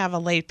I have a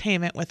late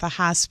payment with a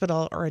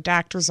hospital or a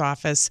doctor's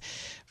office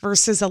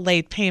versus a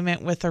late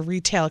payment with a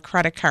retail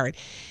credit card,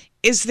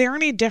 is there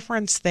any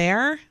difference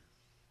there?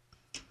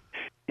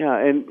 Yeah,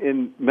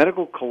 and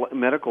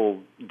medical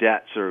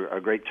debts are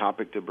a great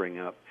topic to bring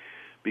up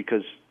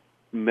because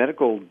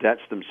medical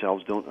debts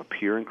themselves don't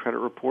appear in credit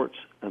reports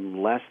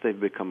unless they've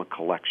become a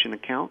collection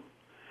account.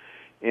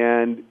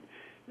 And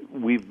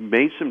we've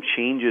made some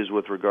changes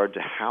with regard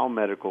to how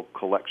medical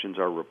collections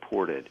are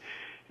reported.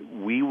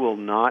 We will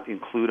not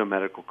include a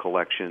medical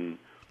collection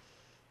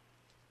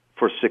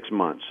for 6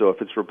 months. So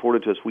if it's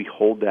reported to us, we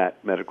hold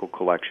that medical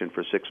collection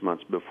for 6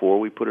 months before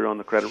we put it on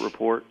the credit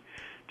report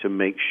to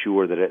make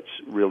sure that it's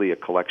really a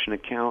collection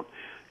account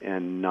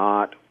and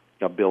not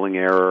a billing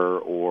error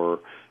or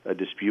a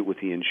dispute with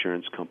the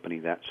insurance company,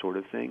 that sort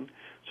of thing.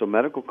 So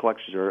medical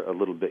collections are a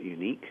little bit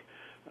unique,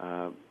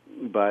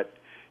 but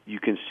you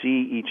can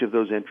see each of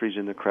those entries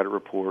in the credit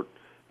report.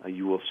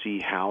 You will see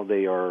how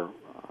they are,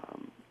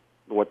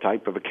 what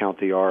type of account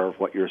they are,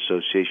 what your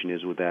association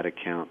is with that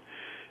account,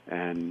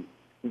 and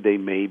they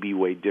may be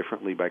weighed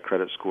differently by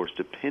credit scores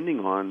depending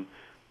on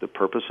the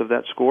purpose of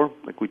that score.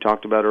 Like we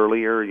talked about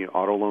earlier,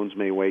 auto loans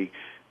may weigh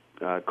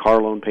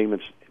car loan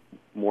payments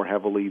more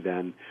heavily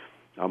than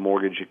a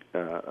mortgage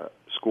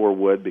score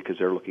would because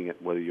they're looking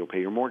at whether you'll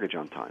pay your mortgage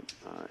on time.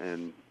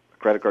 And a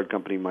credit card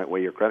company might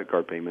weigh your credit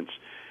card payments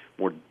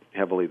more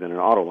heavily than an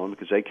auto loan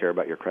because they care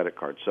about your credit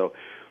card. So,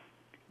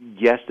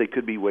 yes, they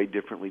could be weighed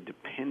differently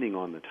depending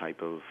on the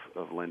type of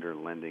lender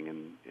lending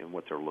and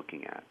what they're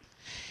looking at.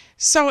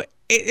 So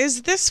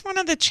is this one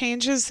of the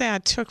changes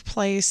that took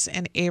place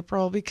in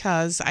April?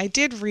 Because I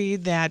did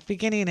read that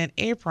beginning in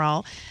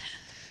April,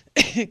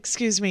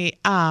 excuse me,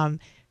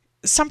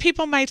 some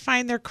people might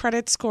find their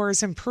credit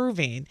scores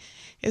improving.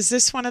 Is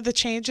this one of the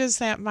changes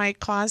that might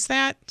cause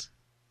that?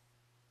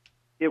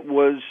 It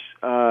was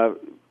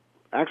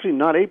actually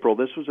not April.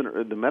 This was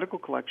the medical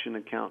collection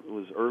account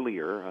was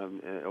earlier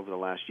over the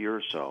last year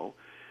or so.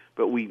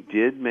 But we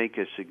did make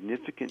a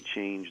significant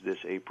change this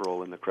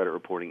April in the credit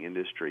reporting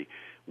industry.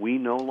 We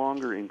no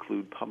longer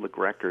include public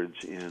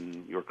records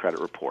in your credit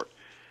report.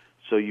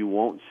 So you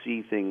won't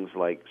see things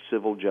like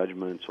civil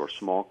judgments or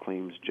small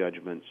claims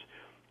judgments.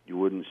 You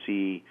wouldn't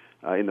see,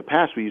 in the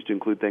past we used to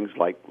include things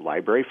like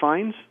library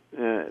fines.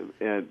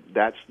 And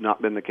that's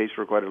not been the case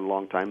for quite a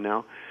long time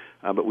now.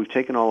 But we've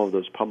taken all of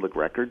those public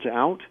records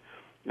out.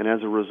 And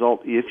as a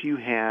result, if you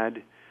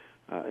had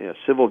a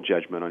civil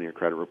judgment on your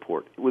credit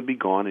report, it would be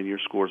gone and your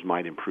scores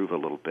might improve a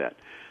little bit.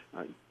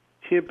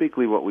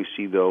 Typically what we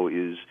see, though,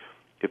 is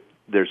if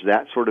there's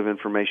that sort of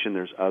information,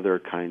 there's other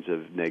kinds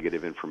of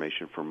negative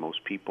information for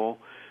most people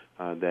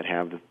that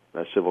have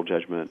a civil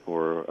judgment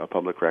or a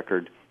public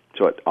record.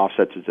 So it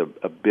offsets it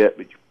a bit,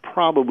 but you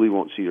probably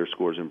won't see your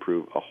scores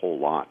improve a whole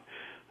lot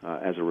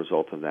as a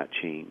result of that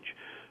change.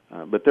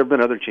 But there have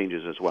been other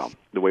changes as well.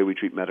 The way we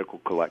treat medical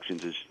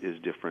collections is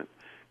different.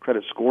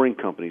 Credit scoring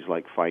companies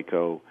like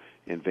FICO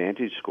and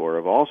VantageScore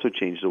have also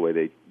changed the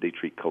way they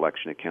treat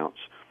collection accounts.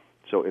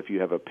 So if you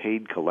have a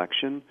paid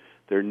collection,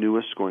 their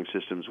newest scoring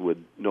systems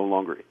would no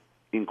longer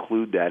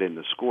include that in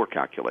the score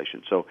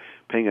calculation. So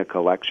paying a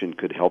collection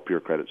could help your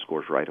credit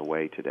scores right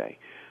away today.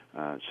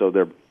 So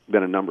there have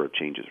been a number of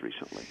changes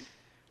recently.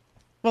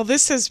 Well,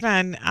 this has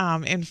been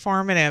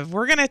informative.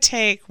 We're going to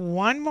take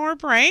one more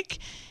break,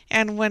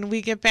 and when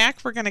we get back,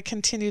 we're going to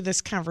continue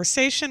this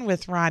conversation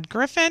with Rod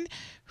Griffin,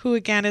 who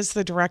again is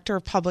the Director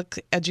of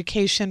Public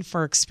Education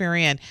for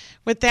Experian.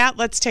 With that,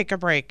 let's take a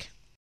break.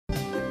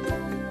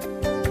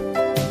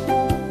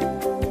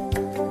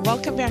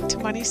 Welcome back to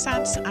Money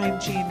Sense. I'm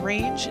Jean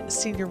Range,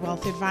 Senior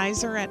Wealth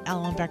Advisor at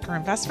Ellenbecker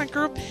Investment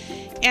Group,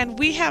 and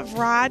we have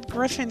Rod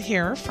Griffin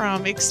here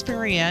from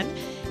Experian.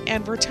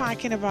 And we're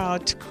talking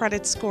about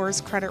credit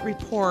scores, credit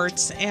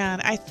reports,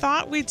 and I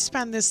thought we'd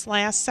spend this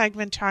last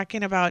segment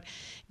talking about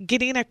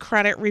getting a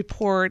credit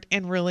report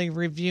and really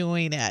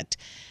reviewing it.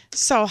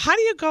 So how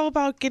do you go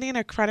about getting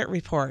a credit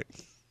report?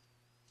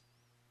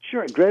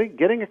 Sure.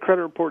 Getting a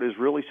credit report is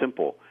really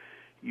simple.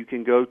 You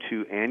can go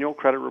to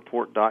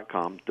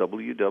annualcreditreport.com,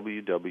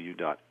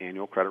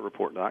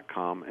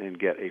 www.annualcreditreport.com, and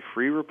get a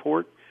free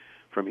report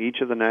from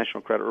each of the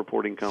national credit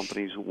reporting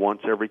companies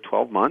once every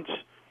 12 months.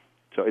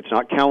 So it's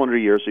not calendar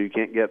year, so you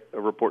can't get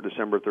a report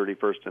December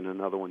 31st and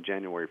another one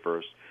January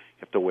 1st. You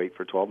have to wait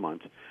for 12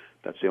 months.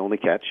 That's the only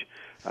catch.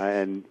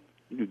 And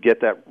you get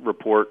that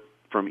report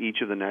from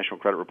each of the national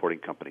credit reporting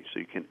companies, so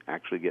you can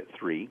actually get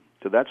 3.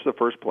 So that's the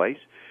first place.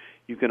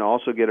 You can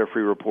also get a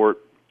free report,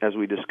 as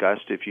we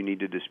discussed, if you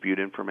need to dispute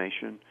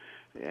information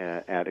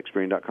at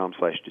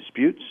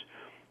Experian.com/disputes.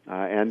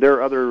 And there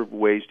are other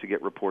ways to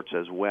get reports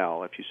as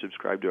well. If you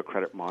subscribe to a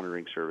credit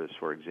monitoring service,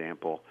 for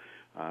example,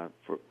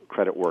 for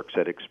Credit Works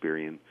at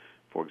Experian,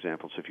 for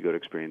example. So if you go to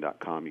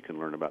Experian.com, you can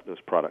learn about those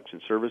products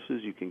and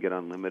services. You can get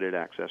unlimited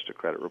access to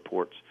credit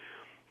reports.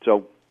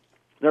 So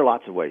there are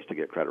lots of ways to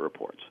get credit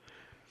reports.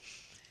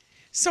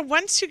 So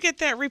once you get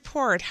that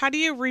report, how do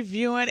you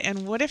review it,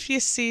 and what if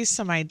you see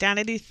some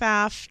identity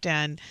theft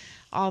and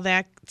all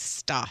that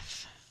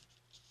stuff?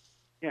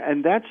 Yeah,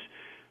 and that's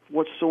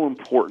what's so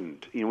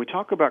important. We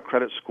talk about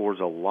credit scores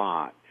a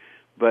lot,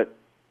 but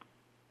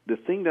the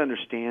thing to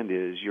understand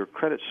is your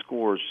credit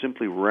scores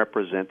simply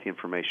represent the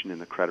information in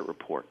the credit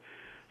report.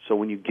 So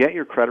when you get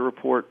your credit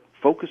report,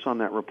 focus on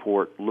that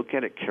report, look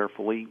at it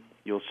carefully.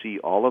 You'll see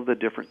all of the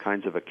different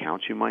kinds of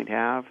accounts you might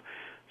have.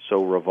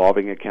 So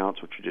revolving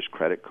accounts, which are just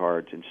credit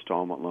cards,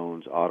 installment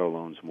loans, auto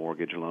loans,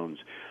 mortgage loans,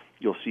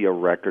 you'll see a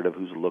record of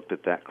who's looked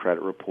at that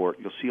credit report.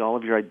 You'll see all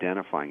of your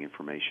identifying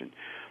information.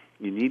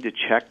 You need to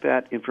check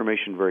that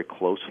information very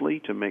closely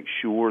to make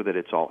sure that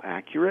it's all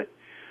accurate.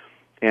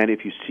 And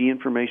if you see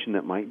information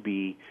that might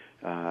be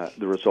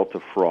the result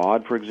of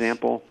fraud, for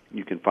example,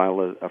 you can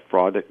file a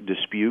fraud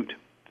dispute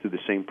through the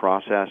same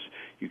process.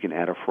 You can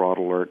add a fraud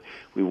alert.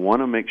 We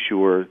want to make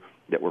sure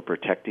that we're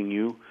protecting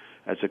you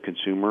as a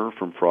consumer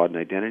from fraud and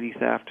identity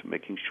theft,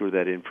 making sure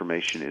that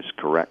information is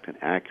correct and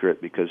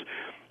accurate, because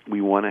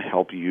we want to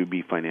help you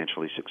be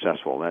financially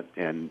successful.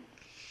 And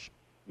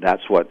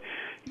that's what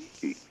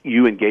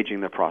you engaging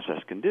the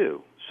process can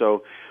do.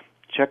 So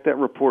check that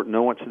report,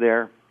 know what's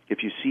there.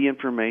 If you see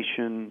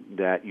information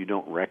that you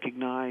don't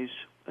recognize,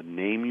 a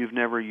name you've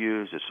never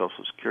used, a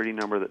Social Security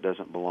number that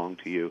doesn't belong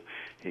to you,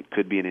 it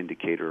could be an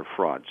indicator of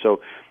fraud.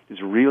 So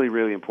it's really,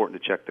 really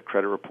important to check the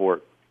credit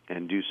report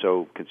and do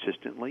so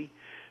consistently,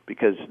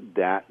 because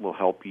that will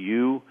help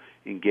you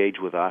engage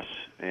with us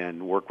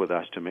and work with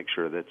us to make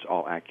sure that it's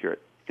all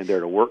accurate and there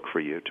to work for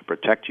you, to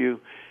protect you,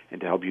 and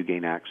to help you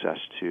gain access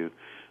to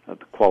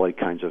the quality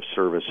kinds of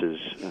services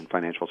and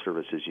financial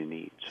services you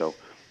need. So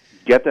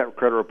get that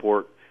credit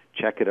report,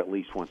 check it at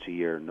least once a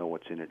year, know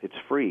what's in it. It's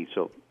free,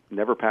 so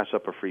never pass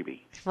up a freebie.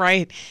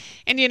 Right.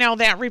 And,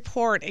 that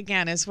report,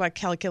 again, is what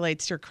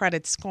calculates your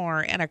credit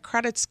score. And a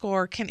credit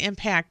score can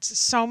impact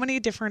so many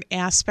different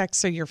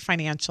aspects of your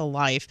financial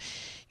life.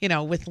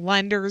 With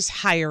lenders,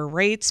 higher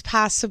rates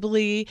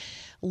possibly,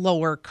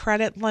 lower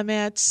credit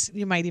limits.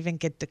 You might even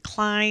get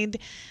declined.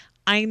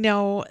 I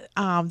know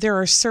there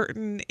are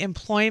certain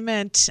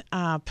employment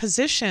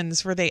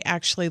positions where they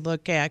actually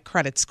look at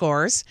credit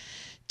scores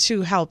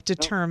to help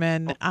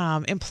determine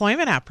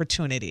employment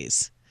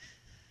opportunities.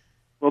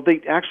 Well,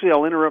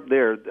 I'll interrupt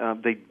there.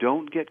 They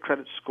don't get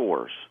credit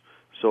scores.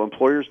 So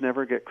employers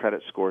never get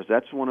credit scores.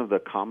 That's one of the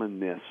common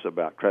myths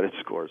about credit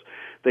scores.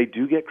 They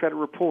do get credit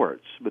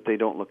reports, but they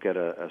don't look at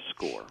a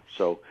score.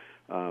 So,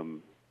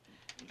 and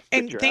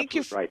you're thank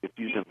you. Right. It's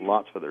used in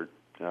lots of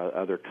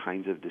other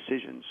kinds of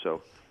decisions.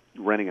 So,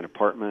 renting an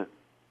apartment,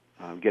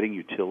 getting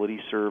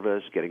utility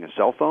service, getting a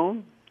cell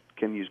phone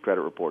can use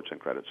credit reports and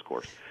credit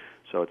scores.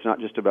 So it's not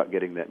just about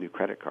getting that new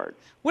credit card.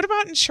 What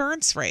about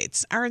insurance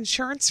rates? Are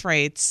insurance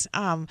rates,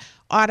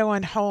 auto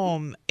and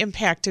home,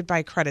 impacted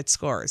by credit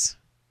scores?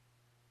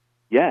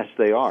 Yes,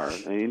 they are.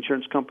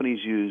 Insurance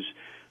companies use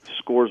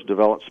scores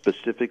developed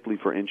specifically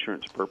for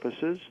insurance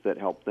purposes that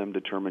help them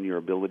determine your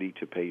ability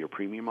to pay your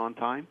premium on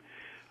time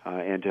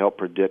and to help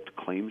predict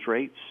claims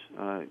rates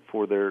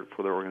for their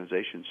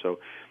organization. So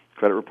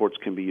credit reports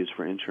can be used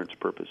for insurance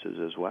purposes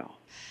as well.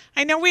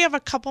 I know we have a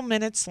couple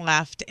minutes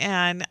left,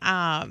 and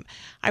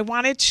I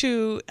wanted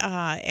to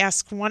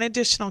ask one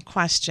additional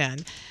question.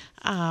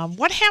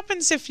 What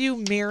happens if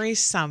you marry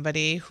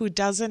somebody who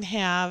doesn't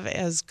have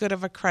as good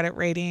of a credit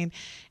rating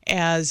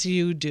as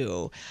you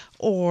do,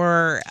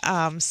 or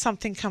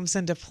something comes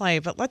into play?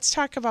 But let's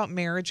talk about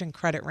marriage and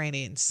credit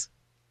ratings.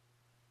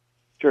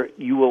 Sure.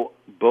 You will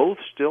both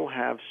still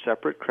have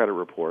separate credit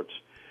reports.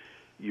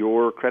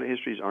 Your credit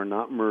histories are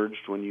not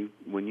merged when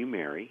you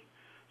marry.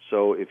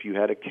 So if you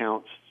had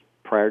accounts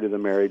prior to the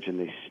marriage and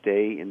they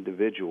stay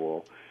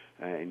individual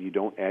and you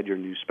don't add your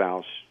new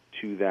spouse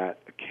to that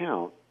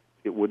account,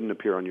 it wouldn't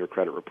appear on your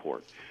credit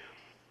report.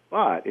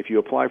 But if you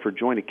apply for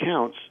joint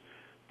accounts,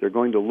 they're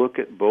going to look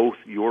at both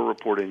your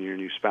report and your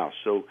new spouse.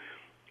 So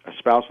a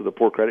spouse with a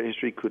poor credit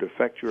history could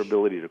affect your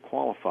ability to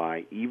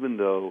qualify even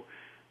though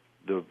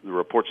the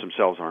reports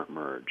themselves aren't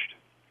merged.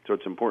 So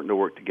it's important to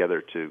work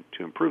together to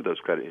improve those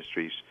credit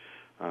histories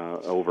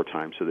over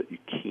time so that you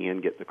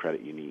can get the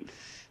credit you need.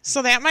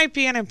 So that might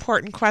be an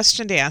important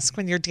question to ask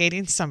when you're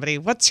dating somebody.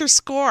 What's your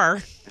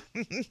score?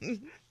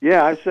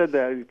 Yeah, I've said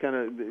that.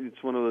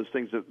 It's one of those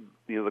things that,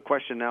 the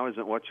question now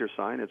isn't what's your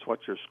sign, it's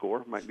what's your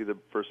score. Might be the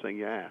first thing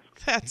you ask.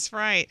 That's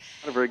right.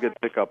 Not a very good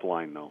pickup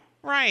line, though.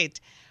 Right.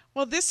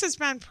 Well, this has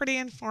been pretty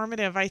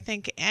informative. I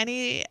think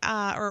any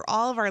or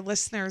all of our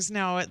listeners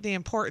know the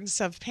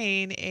importance of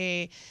paying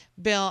a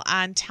bill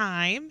on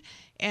time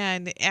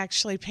and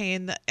actually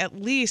paying at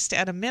least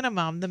at a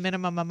minimum, the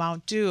minimum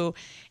amount due,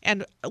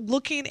 and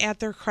looking at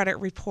their credit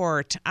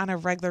report on a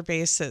regular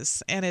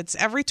basis. And it's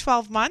every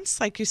 12 months.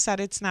 Like you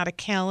said, it's not a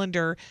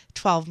calendar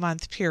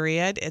 12-month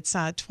period. It's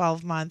a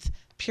 12-month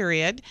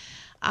period.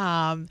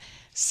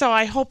 So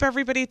I hope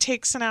everybody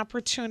takes an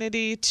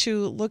opportunity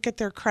to look at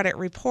their credit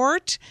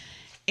report.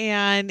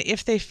 And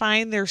if they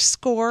find their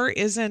score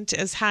isn't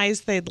as high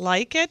as they'd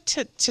like it,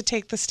 to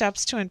take the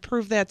steps to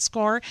improve that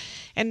score,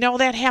 and know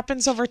that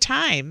happens over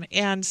time.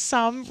 And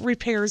some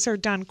repairs are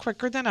done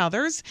quicker than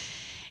others.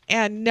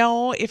 And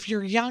know if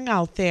you're young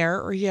out there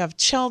or you have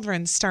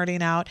children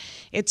starting out,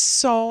 it's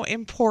so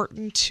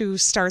important to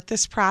start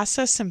this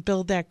process and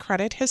build that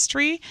credit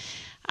history.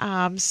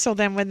 So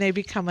then when they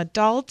become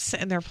adults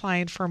and they're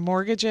applying for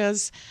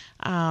mortgages,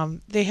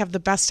 they have the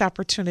best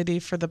opportunity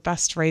for the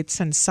best rates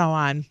and so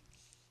on.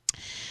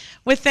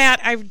 With that,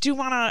 I do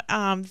want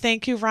to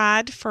thank you,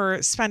 Rod,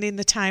 for spending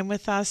the time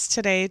with us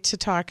today to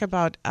talk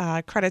about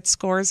credit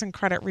scores and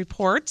credit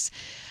reports.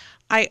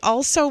 I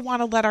also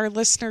want to let our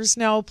listeners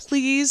know,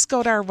 please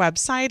go to our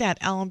website at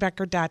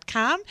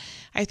ellenbecker.com.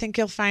 I think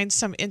you'll find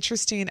some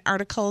interesting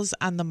articles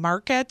on the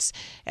markets,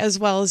 as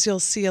well as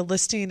you'll see a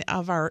listing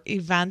of our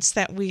events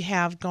that we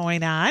have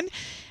going on.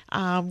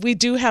 We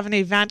do have an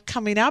event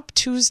coming up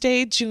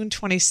Tuesday, June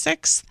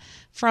 26th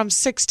from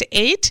 6 to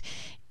 8.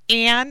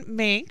 Ann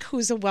Mank,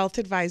 who's a wealth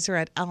advisor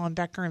at Ellen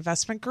Becker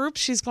Investment Group,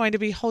 she's going to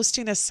be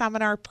hosting a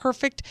seminar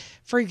perfect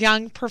for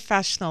young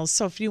professionals.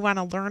 So if you want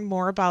to learn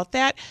more about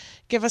that,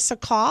 give us a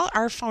call.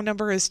 Our phone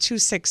number is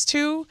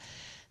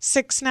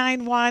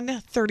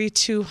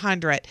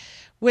 262-691-3200.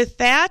 With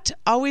that,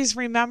 always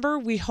remember,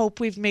 we hope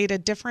we've made a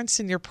difference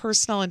in your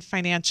personal and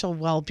financial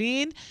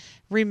well-being.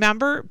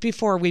 Remember,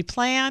 before we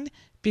plan,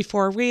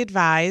 before we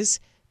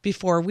advise,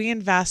 before we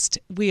invest,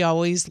 we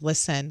always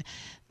listen.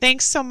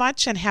 Thanks so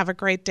much and have a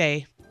great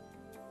day.